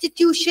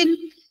restitution,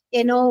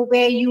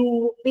 where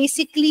you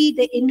basically,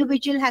 the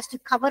individual has to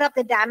cover up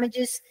the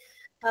damages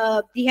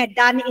he had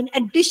done in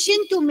addition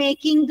to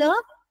making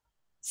the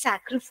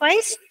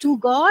sacrifice to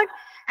God.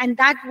 And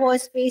that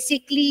was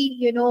basically,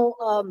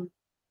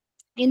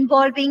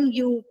 involving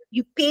you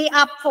pay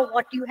up for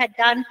what you had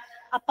done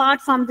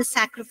apart from the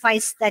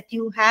sacrifice that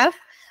you have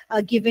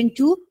given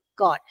to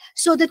God.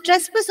 So the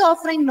trespass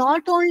offering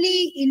not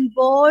only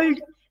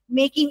involved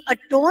making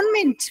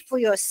atonement for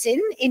your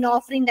sin in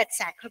offering that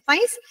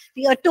sacrifice,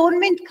 the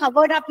atonement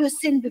covered up your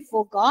sin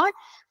before God,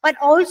 but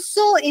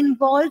also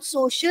involved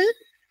social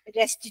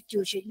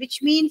restitution,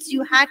 which means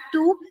you had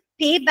to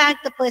pay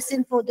back the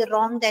person for the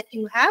wrong that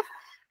you have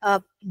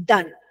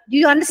done. Do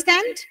you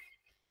understand?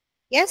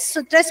 Yes,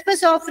 so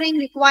trespass offering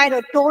required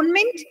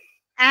atonement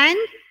and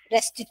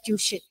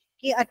restitution.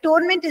 Okay,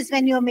 atonement is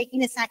when you're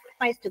making a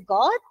sacrifice to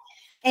God,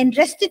 and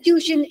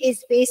restitution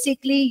is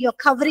basically you're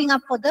covering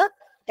up for the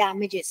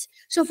damages.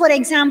 So for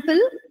example,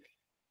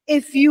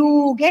 if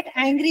you get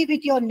angry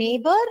with your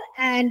neighbor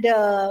and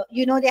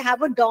they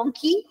have a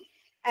donkey,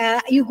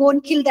 you go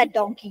and kill that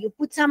donkey. You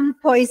put some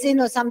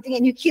poison or something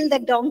and you kill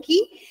that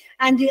donkey,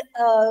 and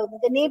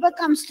the neighbor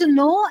comes to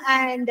know,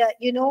 and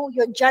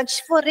you're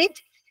judged for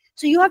it.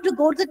 So you have to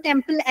go to the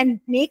temple and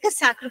make a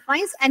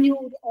sacrifice, and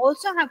you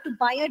also have to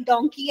buy a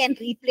donkey and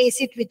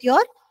replace it with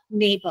your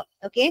neighbor.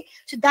 Okay,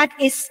 so that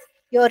is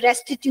your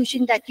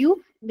restitution that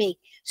you make.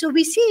 So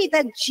we see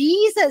that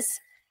Jesus,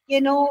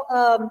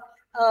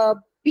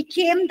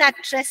 became that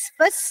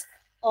trespass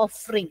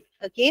offering.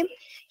 Okay,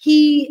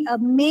 he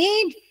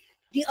made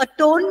the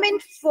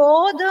atonement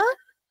for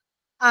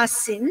our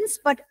sins,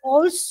 but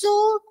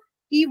also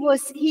he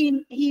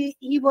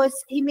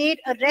made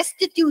a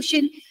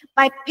restitution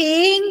by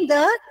paying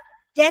the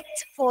debt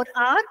for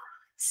our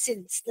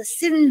sins, the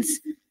sins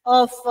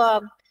of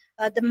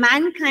the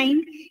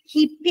mankind.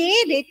 He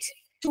paid it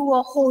to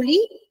a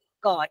holy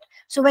God.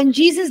 So when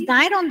Jesus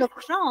died on the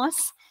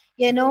cross,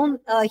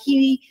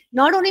 he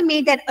not only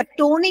made that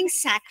atoning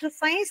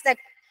sacrifice that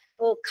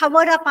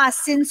covered up our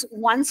sins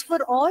once for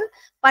all,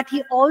 but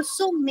he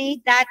also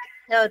made that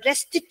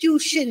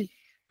restitution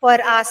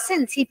for our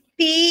sins. He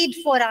paid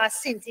for our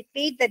sins. He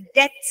paid the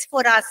debts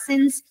for our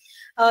sins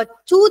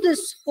to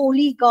this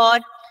holy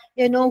God,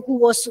 who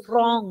was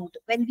wronged.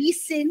 When we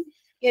sin,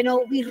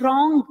 we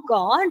wrong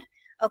God.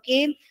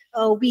 Okay,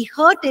 we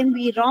hurt him,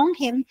 we wrong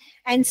him,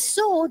 and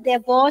so there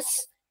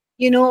was,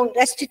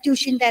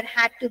 restitution that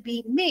had to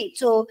be made.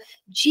 So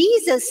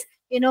Jesus,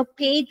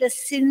 paid the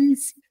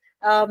sins,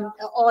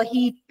 or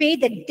he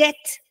paid the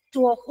debt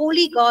to a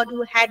holy God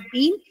who had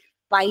been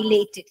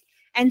violated.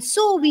 And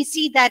so we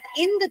see that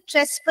in the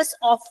trespass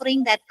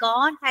offering that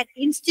God had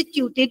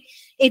instituted,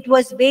 it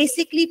was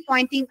basically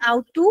pointing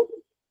out to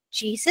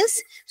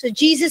Jesus. So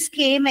Jesus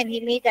came and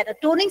he made that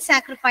atoning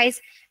sacrifice,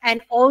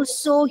 and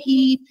also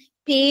he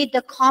paid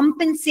the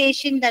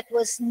compensation that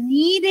was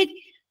needed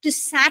to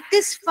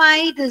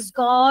satisfy this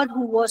God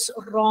who was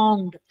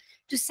wronged,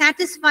 to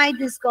satisfy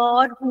this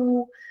God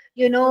who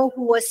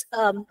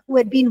who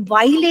had been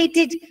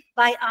violated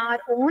by our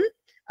own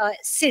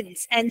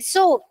sins. And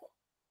so,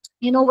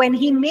 when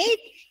he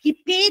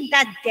paid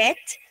that debt,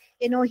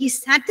 he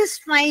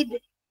satisfied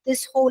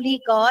this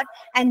holy God,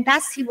 and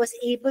thus he was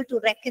able to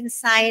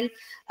reconcile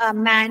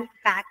man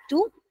back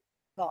to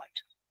God.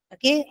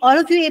 Okay, all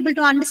of you able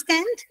to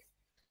understand?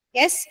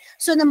 Yes.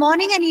 So the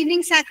morning and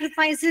evening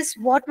sacrifices,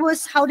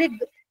 how did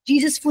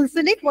Jesus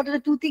fulfill it? What are the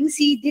two things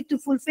he did to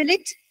fulfill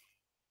it?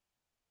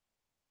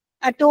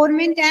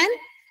 Atonement and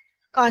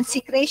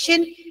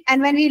consecration.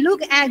 And when we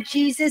look at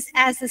Jesus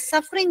as the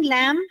suffering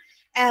lamb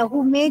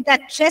who made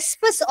that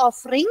trespass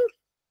offering,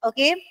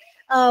 okay,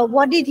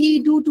 what did he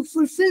do to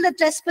fulfill the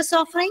trespass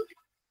offering?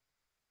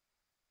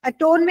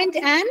 Atonement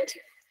and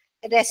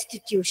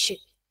restitution.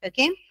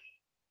 Okay.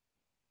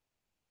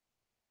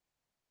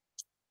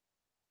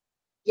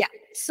 Yeah.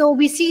 So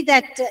we see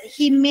that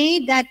he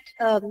made that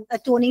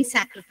atoning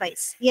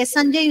sacrifice. Yes,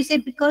 Sanjay, you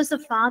said because the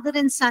Father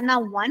and Son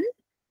are one.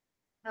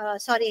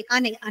 Sorry, I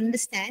can't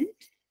understand.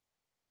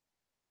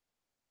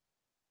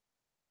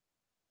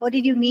 What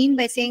did you mean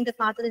by saying the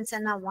Father and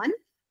Son are one?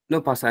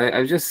 No, Pastor,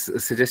 I was just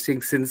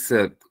suggesting, since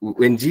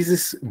when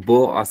Jesus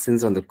bore our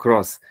sins on the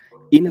cross,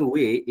 in a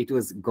way, it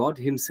was God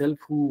himself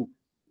who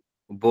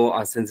bore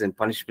our sins and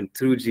punishment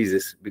through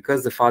Jesus,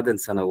 because the Father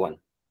and Son are one.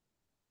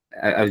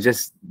 I was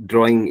just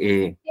drawing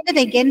a... Say that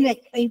again,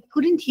 I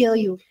couldn't hear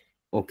you.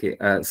 Okay,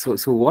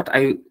 so what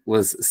I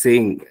was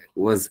saying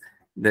was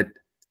that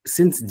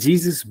since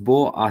Jesus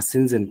bore our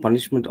sins and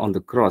punishment on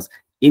the cross,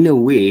 in a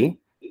way,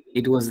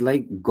 it was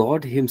like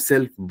God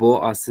himself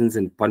bore our sins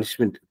and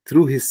punishment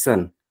through his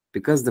Son,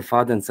 because the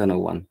Father and Son are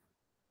one.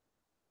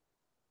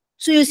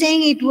 So you're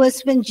saying it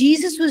was when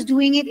Jesus was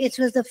doing it, it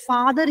was the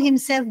Father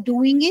himself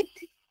doing it?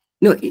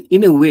 No,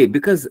 in a way,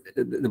 because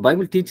the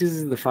Bible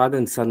teaches the Father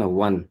and Son are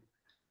one.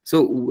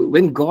 So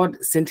when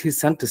God sent his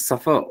Son to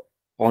suffer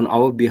on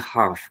our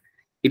behalf,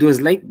 it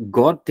was like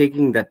God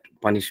taking that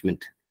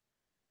punishment.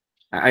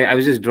 I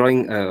was just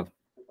drawing a...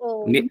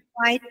 Oh,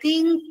 I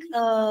think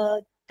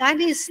that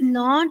is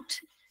not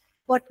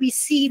what we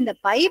see in the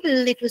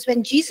Bible. It was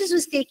when Jesus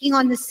was taking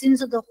on the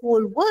sins of the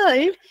whole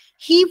world,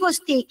 he was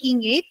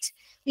taking it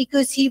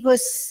because he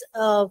was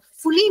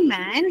fully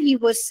man. He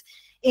was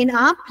in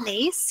our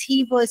place.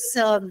 He was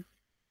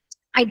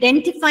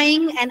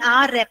identifying and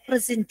our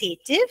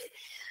representative.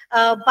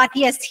 But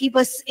yes, he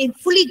was in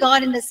fully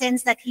God in the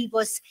sense that he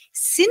was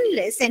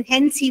sinless, and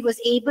hence he was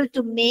able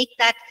to make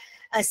that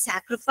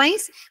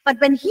sacrifice. But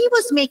when he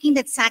was making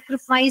that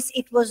sacrifice,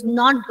 it was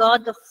not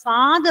God the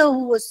Father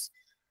who was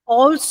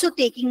also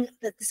taking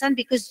the Son,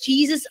 because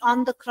Jesus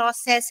on the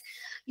cross says,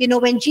 you know,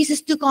 when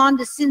Jesus took on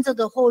the sins of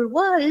the whole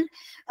world,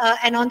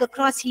 and on the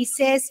cross he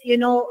says, you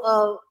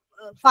know,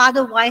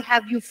 Father, why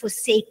have you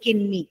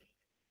forsaken me?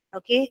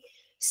 Okay.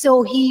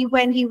 So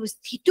when he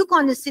took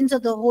on the sins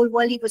of the whole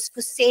world, he was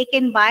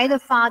forsaken by the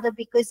Father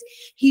because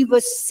he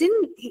was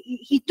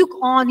he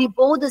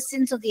bore the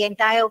sins of the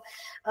entire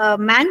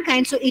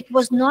mankind. So it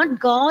was not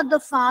God the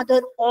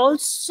Father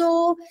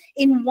also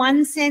in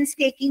one sense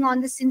taking on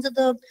the sins of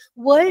the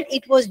world.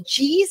 It was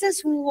Jesus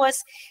who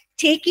was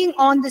taking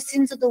on the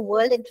sins of the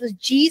world. It was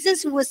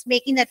Jesus who was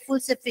making that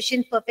full,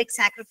 sufficient, perfect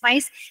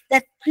sacrifice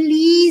that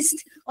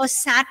pleased or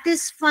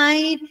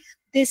satisfied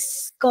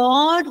this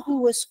God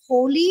who was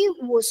holy,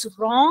 who was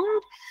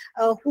wronged,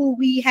 who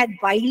we had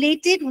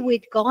violated, who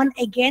had gone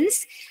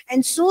against.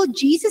 And so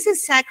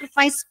Jesus'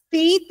 sacrifice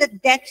paid the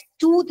debt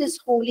to this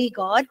holy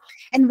God.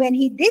 And when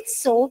he did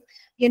so,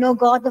 you know,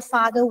 God the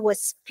Father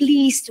was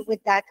pleased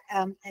with that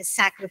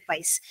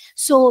sacrifice.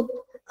 So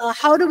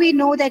how do we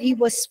know that he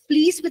was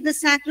pleased with the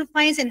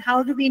sacrifice? And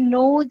how do we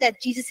know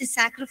that Jesus'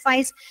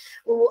 sacrifice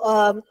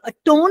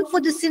atoned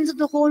for the sins of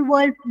the whole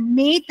world,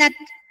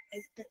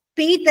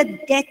 paid the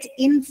debt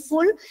in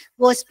full?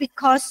 Was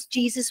because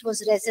Jesus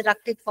was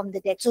resurrected from the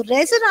dead. So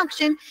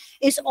resurrection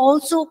is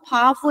also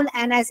powerful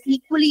and as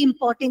equally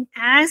important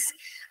as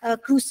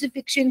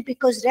crucifixion,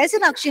 because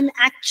resurrection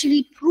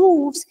actually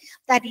proves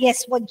that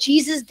yes, what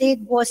Jesus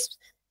did was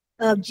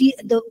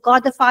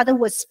God the Father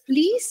was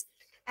pleased,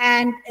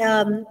 and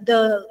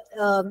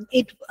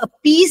it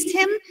appeased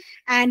him,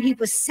 and he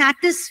was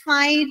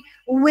satisfied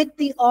with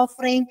the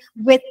offering,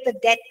 with the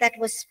debt that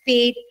was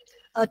paid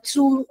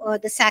through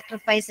the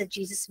sacrifice that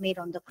Jesus made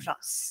on the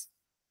cross.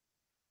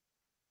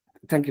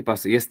 Thank you,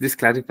 Pastor. Yes, this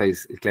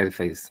clarifies. It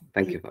clarifies.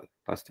 Thank you,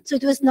 Pastor. So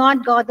it was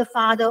not God the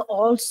Father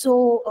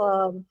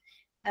also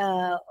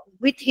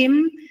with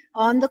him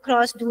on the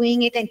cross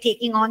doing it and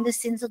taking on the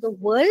sins of the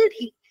world.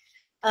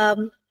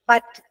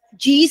 But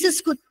Jesus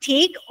could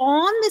take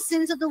on the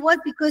sins of the world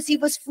because he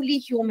was fully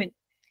human.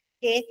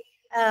 Okay,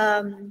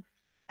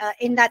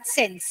 in that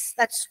sense,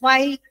 that's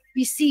why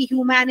we see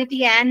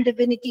humanity and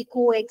divinity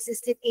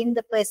coexisted in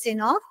the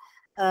person of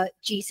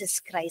Jesus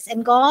Christ.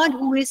 And God,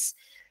 who is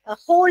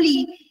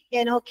holy,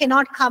 you know,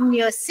 cannot come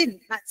near sin.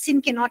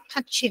 Sin cannot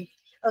touch him.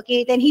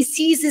 Okay, then he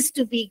ceases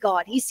to be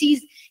God. He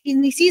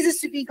ceases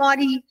to be God.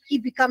 He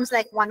becomes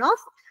like one of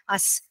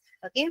us.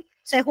 Okay,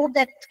 so I hope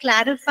that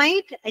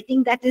clarified. I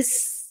think that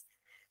is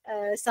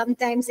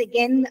sometimes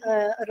again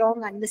a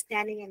wrong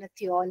understanding and a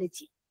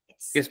theology.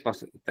 Yes,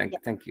 Pastor. Thank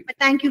you. But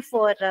thank you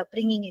for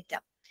bringing it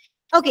up.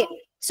 Okay,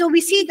 so we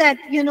see that,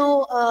 you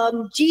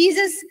know,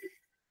 Jesus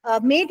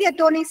made the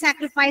atoning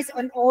sacrifice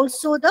and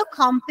also the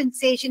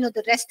compensation or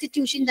the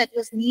restitution that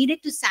was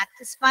needed to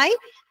satisfy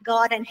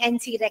God, and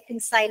hence he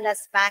reconciled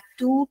us back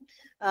to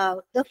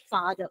the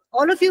Father.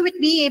 All of you with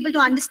me able to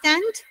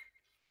understand?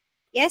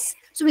 Yes.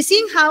 So we're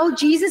seeing how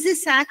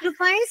Jesus'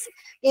 sacrifice,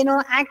 you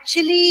know,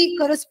 actually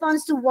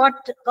corresponds to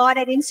what God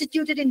had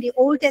instituted in the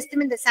Old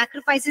Testament, the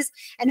sacrifices,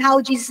 and how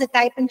Jesus is a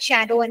type and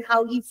shadow and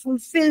how he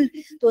fulfilled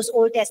those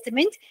Old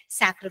Testament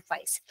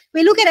sacrifice.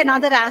 We look at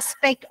another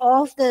aspect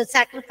of the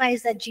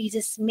sacrifice that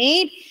Jesus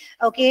made.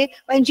 Okay.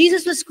 When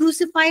Jesus was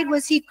crucified,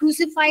 was he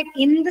crucified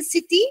in the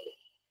city?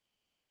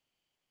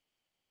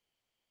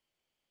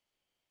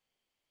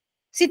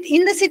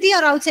 In the city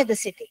or outside the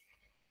city?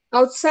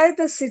 Outside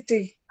the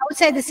city.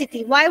 Outside the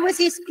city. Why was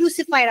he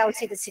crucified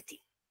outside the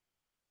city?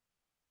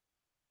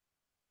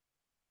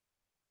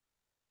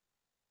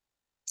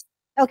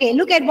 Okay,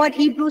 look at what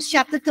Hebrews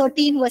chapter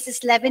 13 verses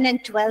 11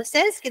 and 12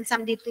 says. Can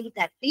somebody read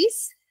that,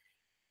 please?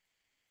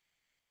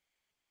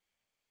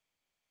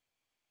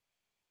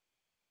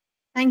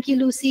 Thank you,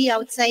 Lucy.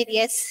 Outside,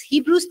 yes.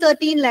 Hebrews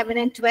 13, 11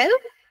 and 12.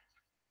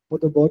 For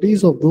the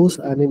bodies of those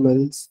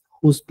animals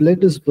whose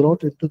blood is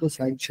brought into the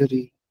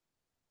sanctuary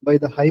by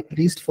the high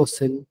priest for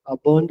sin are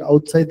burned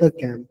outside the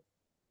camp.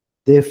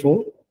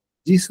 Therefore,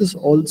 Jesus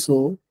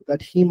also,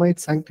 that he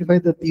might sanctify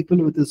the people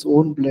with his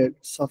own blood,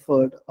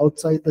 suffered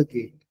outside the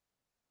gate.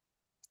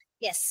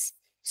 Yes.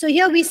 So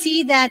here we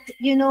see that,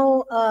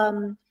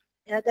 the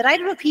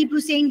writer of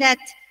Hebrews saying that,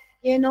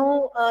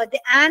 the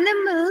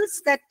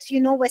animals that,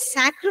 were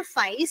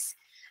sacrificed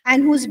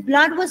and whose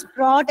blood was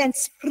brought and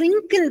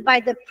sprinkled by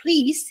the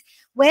priest,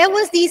 where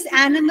was these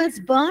animals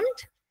burned?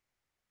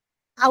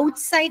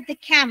 Outside the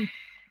camp.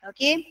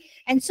 Okay.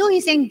 And so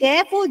he's saying,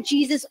 therefore,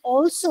 Jesus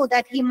also,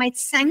 that he might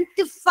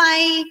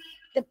sanctify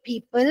the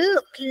people,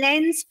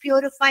 cleanse,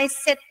 purify,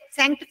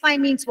 sanctify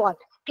means what?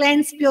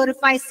 Cleanse,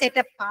 purify, set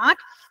apart.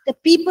 The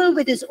people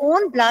with his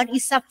own blood, he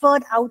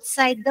suffered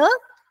outside the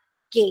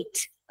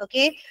gate.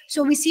 Okay,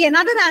 so we see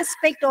another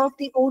aspect of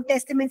the Old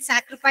Testament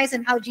sacrifice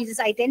and how Jesus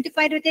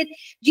identified with it.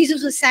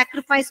 Jesus was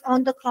sacrificed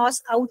on the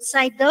cross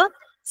outside the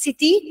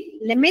city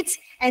limits.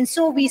 And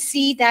so we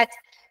see that,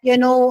 he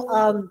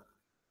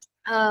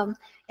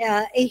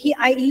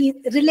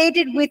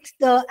related with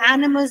the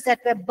animals that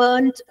were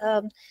burnt,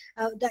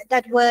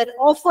 that were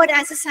offered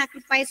as a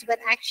sacrifice, were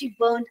actually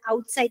burned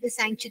outside the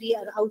sanctuary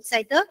or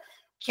outside the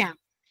camp.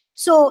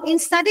 So in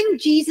studying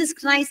Jesus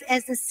Christ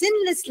as the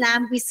sinless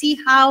lamb, we see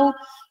how,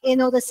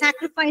 the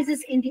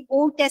sacrifices in the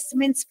Old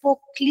Testament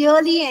spoke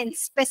clearly and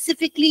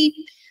specifically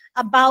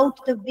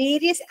about the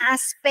various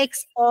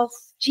aspects of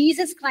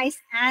Jesus Christ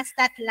as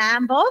that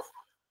Lamb of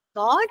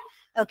God.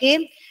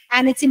 Okay,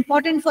 and it's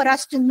important for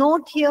us to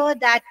note here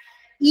that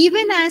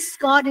even as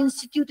God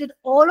instituted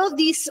all of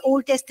these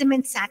Old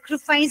Testament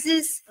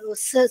sacrifices,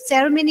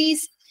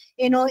 ceremonies,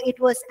 it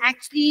was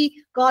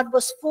actually God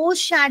was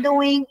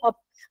foreshadowing or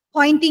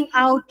pointing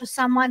out to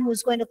someone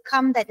who's going to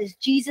come, that is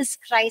Jesus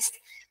Christ,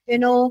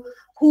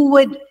 who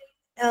would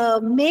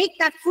make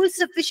that full,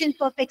 sufficient,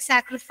 perfect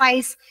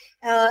sacrifice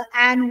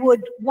and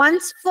would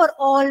once for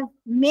all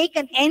make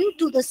an end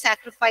to the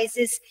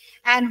sacrifices,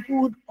 and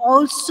who would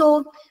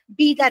also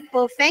be that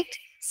perfect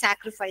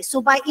sacrifice.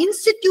 So by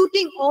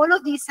instituting all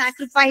of these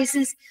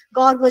sacrifices,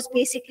 God was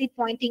basically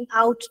pointing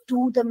out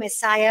to the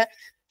Messiah,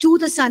 to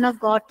the Son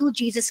of God, to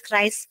Jesus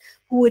Christ,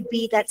 who would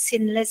be that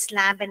sinless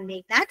lamb and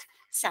make that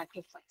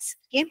sacrifice.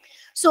 Okay,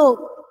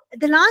 so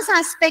the last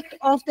aspect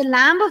of the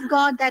Lamb of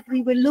God that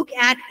we will look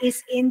at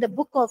is in the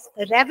book of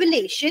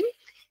Revelation.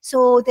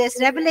 So there's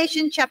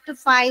Revelation chapter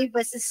 5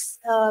 verses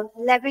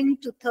 11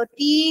 to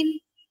 13.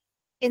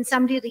 Can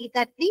somebody read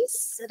that,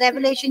 please?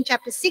 Revelation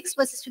chapter 6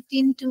 verses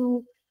 15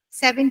 to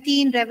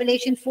 17,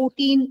 Revelation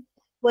 14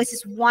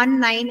 verses 1,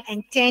 9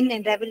 and 10,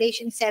 and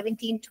Revelation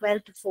 17,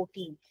 12 to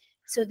 14.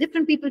 So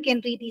different people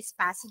can read these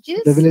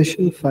passages.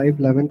 Revelation 5,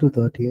 11 to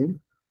 13.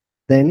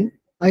 Then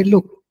I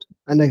looked,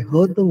 and I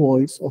heard the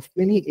voice of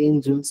many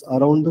angels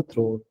around the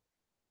throne,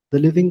 the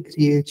living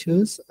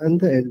creatures and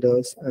the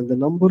elders, and the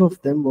number of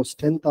them was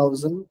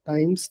 10,000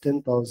 times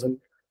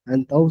 10,000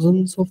 and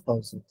thousands of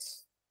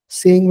thousands,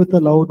 saying with a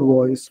loud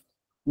voice,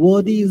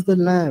 Worthy is the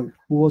Lamb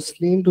who was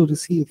slain to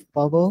receive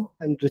power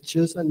and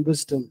riches and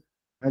wisdom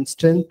and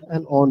strength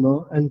and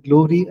honor and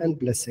glory and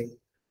blessing.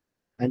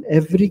 And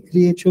every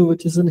creature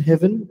which is in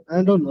heaven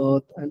and on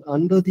earth and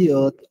under the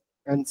earth,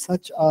 and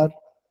such are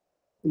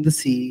in the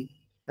sea,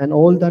 and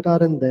all that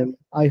are in them,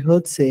 I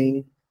heard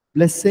saying,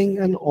 Blessing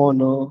and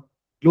honor,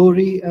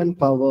 glory and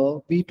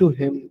power be to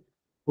him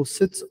who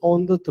sits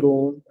on the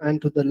throne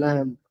and to the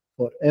Lamb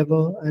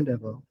forever and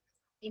ever.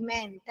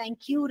 Amen.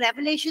 Thank you.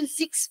 Revelation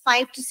 6,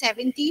 5 to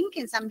 17.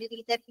 Can somebody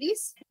read that,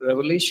 please?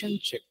 Revelation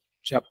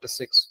chapter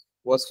 6,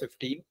 verse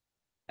 15.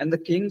 And the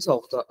kings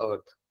of the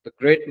earth, the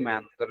great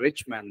man, the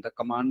rich man, the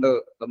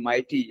commander, the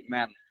mighty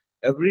man,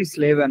 every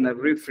slave and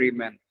every free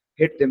man,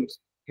 hid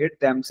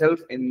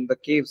themselves in the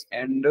caves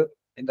and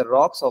in the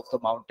rocks of the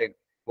mountain.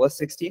 Verse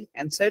 16.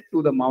 And said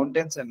to the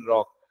mountains and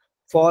rock,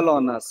 Fall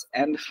on us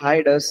and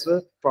hide us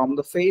from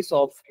the face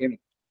of him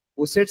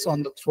who sits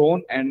on the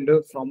throne and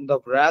from the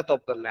wrath of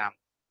the Lamb.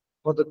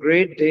 For the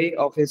great day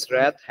of his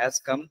wrath has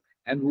come,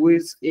 and who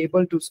is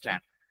able to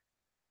stand?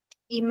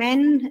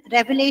 Amen.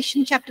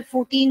 Revelation chapter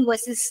 14,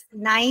 verses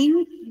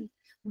 1,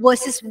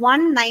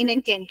 9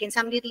 and 10. Can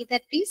somebody read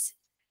that, please?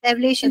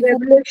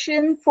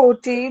 Revelation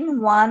 14,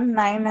 1,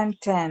 9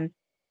 and 10.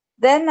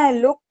 Then I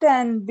looked,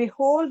 and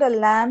behold, a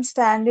lamb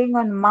standing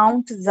on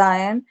Mount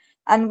Zion,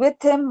 and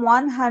with him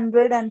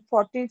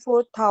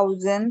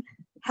 144,000,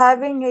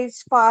 having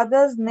his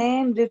father's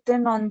name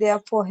written on their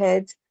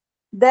foreheads.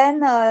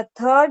 Then a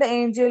third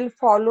angel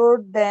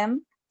followed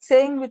them,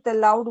 saying with a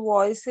loud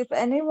voice, "If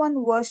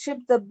anyone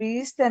worships the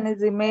beast and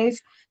his image,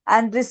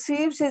 and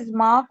receives his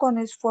mark on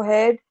his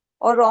forehead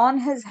or on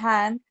his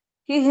hand,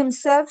 he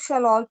himself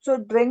shall also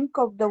drink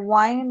of the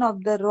wine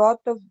of the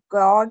wrath of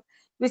God,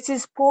 which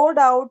is poured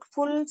out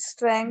full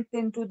strength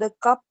into the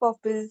cup of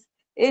his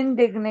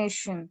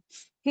indignation.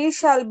 He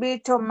shall be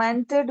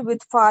tormented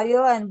with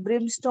fire and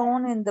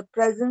brimstone in the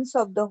presence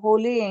of the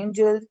holy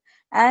angels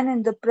and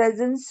in the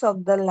presence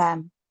of the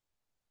Lamb."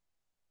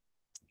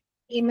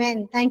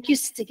 Amen. Thank you,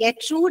 Sister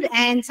Gertrude.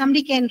 And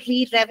somebody can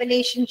read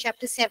Revelation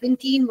chapter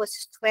 17,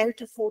 verses 12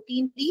 to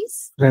 14,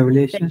 please.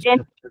 Revelation The 10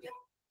 chapter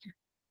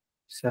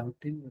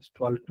 17, verse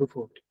 12 to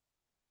 14.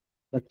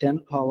 The 10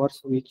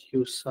 powers which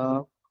you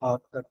saw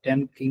are the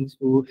 10 kings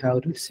who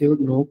have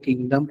received no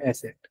kingdom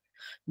as yet,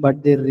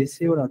 but they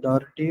received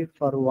authority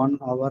for 1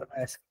 hour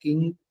as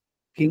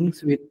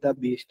kings with the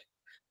beast.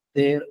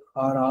 There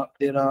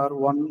are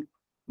one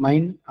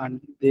mind,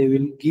 and they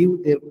will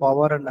give their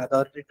power and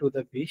authority to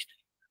the beast.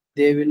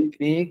 They will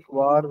make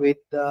war with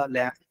the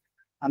Lamb,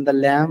 and the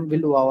Lamb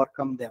will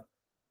overcome them.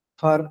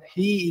 For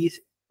he is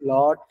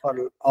Lord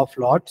of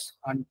lords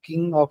and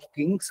King of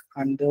kings,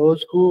 and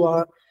those who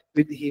are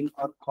with him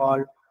are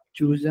called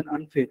chosen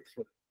and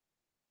faithful.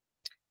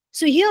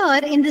 So here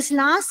in this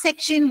last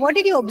section, what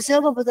did you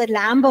observe about the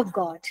Lamb of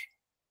God?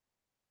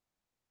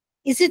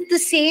 Is it the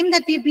same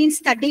that we've been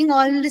studying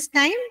all this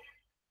time?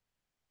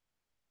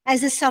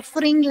 As a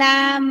suffering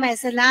lamb,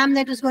 as a lamb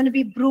that was going to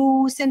be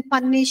bruised and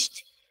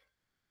punished.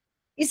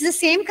 Is the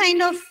same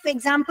kind of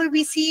example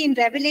we see in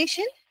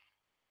Revelation?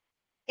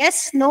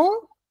 Yes,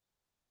 no?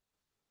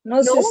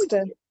 No,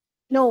 sister.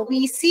 No,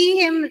 we see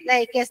him,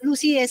 like as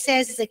Lucy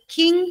says, as a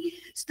king.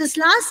 So this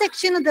last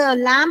section of the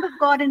Lamb of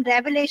God in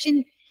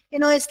Revelation,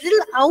 is a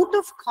little out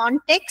of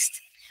context,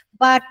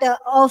 but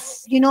of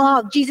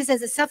Jesus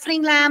as a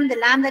suffering lamb, the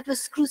lamb that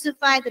was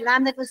crucified, the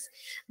lamb that was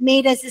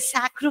made as a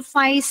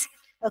sacrifice.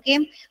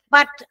 Okay,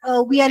 but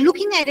we are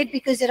looking at it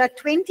because there are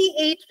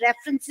 28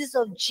 references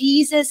of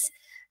Jesus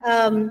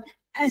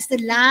as the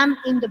lamb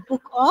in the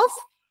book of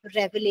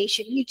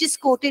Revelation. You just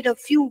quoted a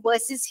few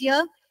verses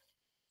here,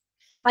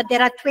 but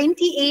there are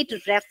 28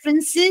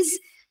 references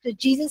to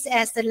Jesus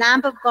as the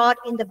Lamb of God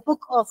in the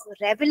book of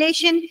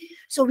Revelation.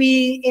 So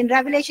in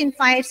Revelation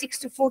 5, 6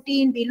 to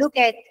 14, we look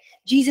at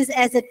Jesus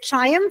as a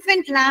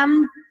triumphant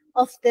Lamb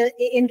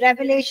in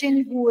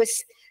Revelation, who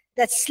is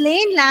the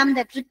slain Lamb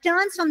that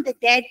returns from the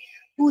dead,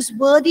 who's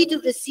worthy to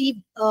receive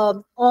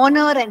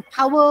honor and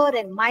power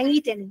and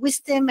might and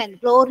wisdom and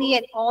glory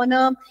and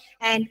honor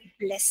and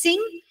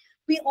blessing.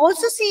 We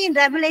also see in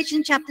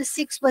Revelation chapter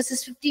 6,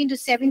 verses 15 to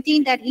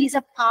 17, that he's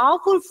a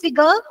powerful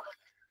figure,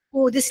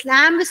 this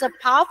lamb is a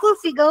powerful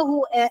figure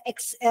who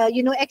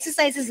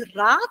exercises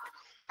wrath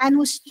and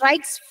who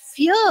strikes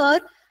fear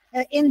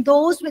in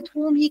those with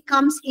whom he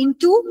comes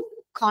into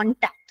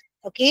contact.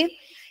 Okay.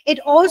 It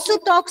also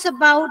talks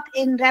about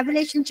in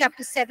Revelation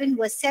chapter 7,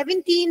 verse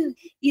 17,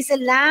 he's a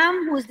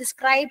lamb who is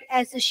described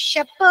as a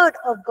shepherd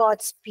of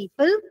God's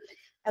people.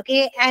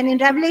 Okay, and in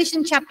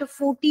Revelation chapter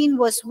 14,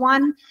 verse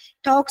 1,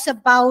 talks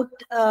about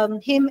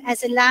him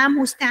as a lamb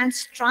who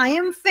stands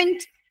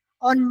triumphant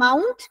on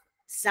Mount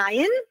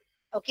Zion.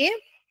 Okay,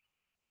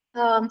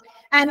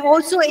 and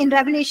also in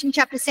Revelation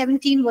chapter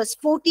 17, verse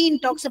 14,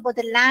 talks about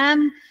the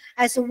lamb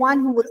as the one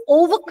who would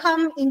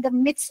overcome in the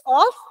midst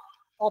of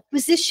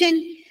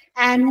opposition,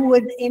 and who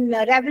would, in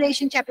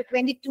Revelation chapter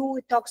 22,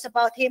 it talks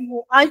about him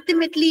who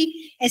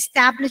ultimately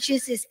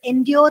establishes his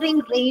enduring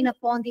reign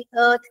upon the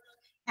earth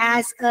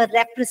as a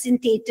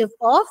representative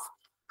of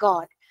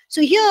God.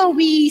 So here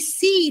we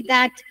see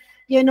that,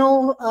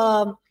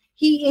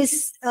 he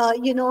is,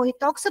 he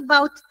talks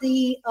about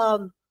the,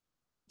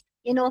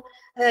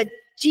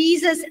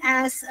 Jesus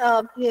as,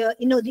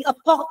 the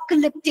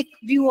apocalyptic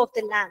view of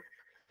the Lamb.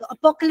 The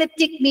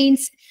apocalyptic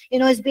means,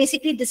 is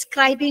basically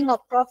describing or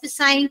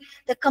prophesying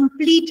the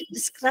complete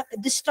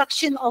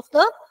destruction of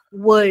the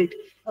world.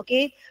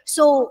 Okay,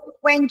 so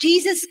when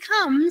Jesus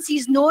comes,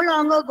 he's no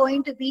longer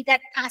going to be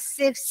that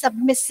passive,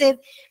 submissive,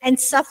 and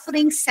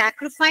suffering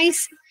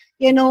sacrifice.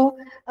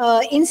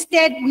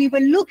 Instead, we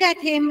will look at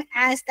him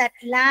as that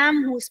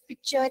lamb who's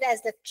pictured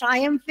as the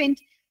triumphant,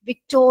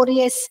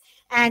 victorious,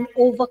 and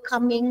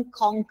overcoming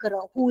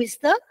conqueror, who is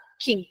the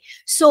king.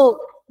 So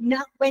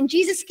now, when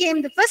Jesus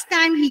came the first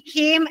time, he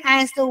came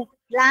as the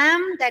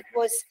lamb that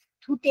was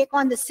to take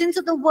on the sins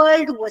of the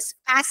world, who was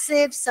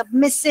passive,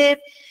 submissive,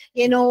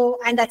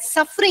 and that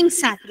suffering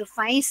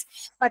sacrifice.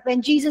 But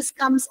when Jesus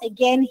comes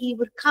again, he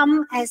would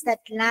come as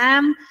that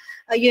lamb,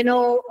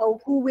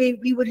 who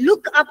we would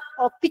look up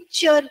or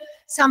picture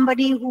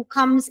somebody who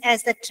comes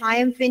as the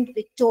triumphant,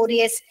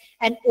 victorious,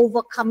 and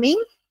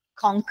overcoming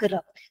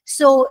conqueror.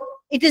 So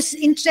it is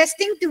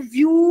interesting to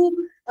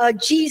view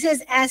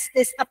Jesus as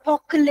this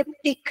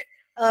apocalyptic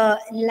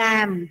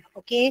lamb.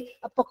 Okay,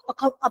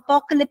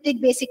 apocalyptic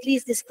basically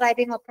is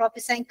describing or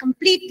prophesying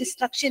complete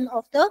destruction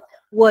of the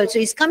world. So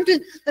he's going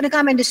to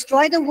come and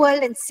destroy the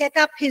world and set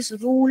up his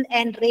rule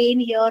and reign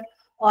here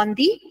on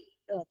the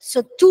earth.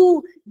 So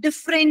two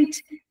different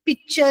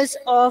pictures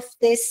of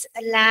this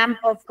Lamb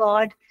of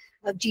God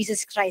of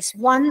Jesus Christ.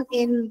 One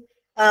in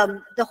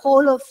the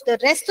whole of the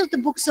rest of the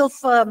books of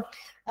the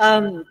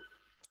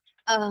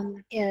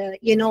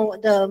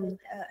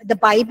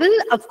Bible.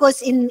 Of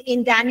course,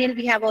 in Daniel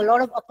we have a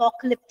lot of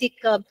apocalyptic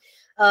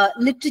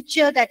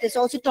literature that is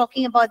also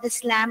talking about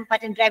this Lamb,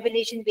 but in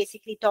Revelation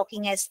basically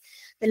talking as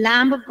the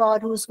Lamb of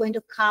God who's going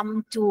to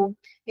come to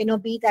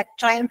be that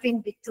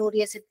triumphant,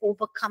 victorious, and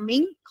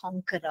overcoming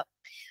conqueror.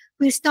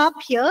 We'll stop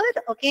here.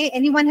 Okay,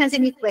 anyone has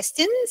any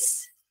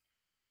questions?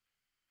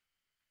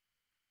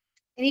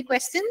 Any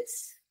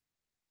questions?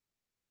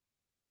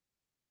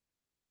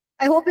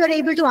 I hope you're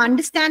able to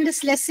understand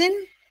this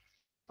lesson.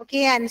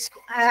 Okay, and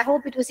I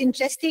hope it was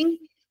interesting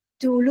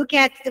to look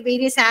at the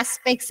various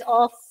aspects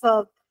of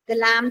the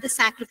Lamb, the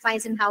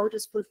sacrifice, and how it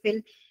was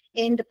fulfilled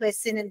in the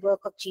person and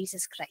work of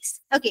Jesus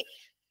Christ. Okay,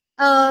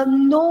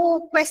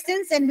 no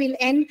questions, and we'll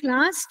end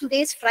class.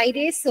 Today's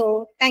Friday,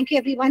 so thank you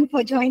everyone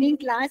for joining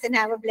class, and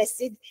have a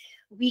blessed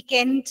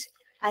weekend.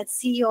 I'll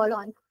see you all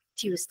on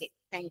Tuesday.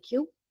 Thank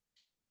you.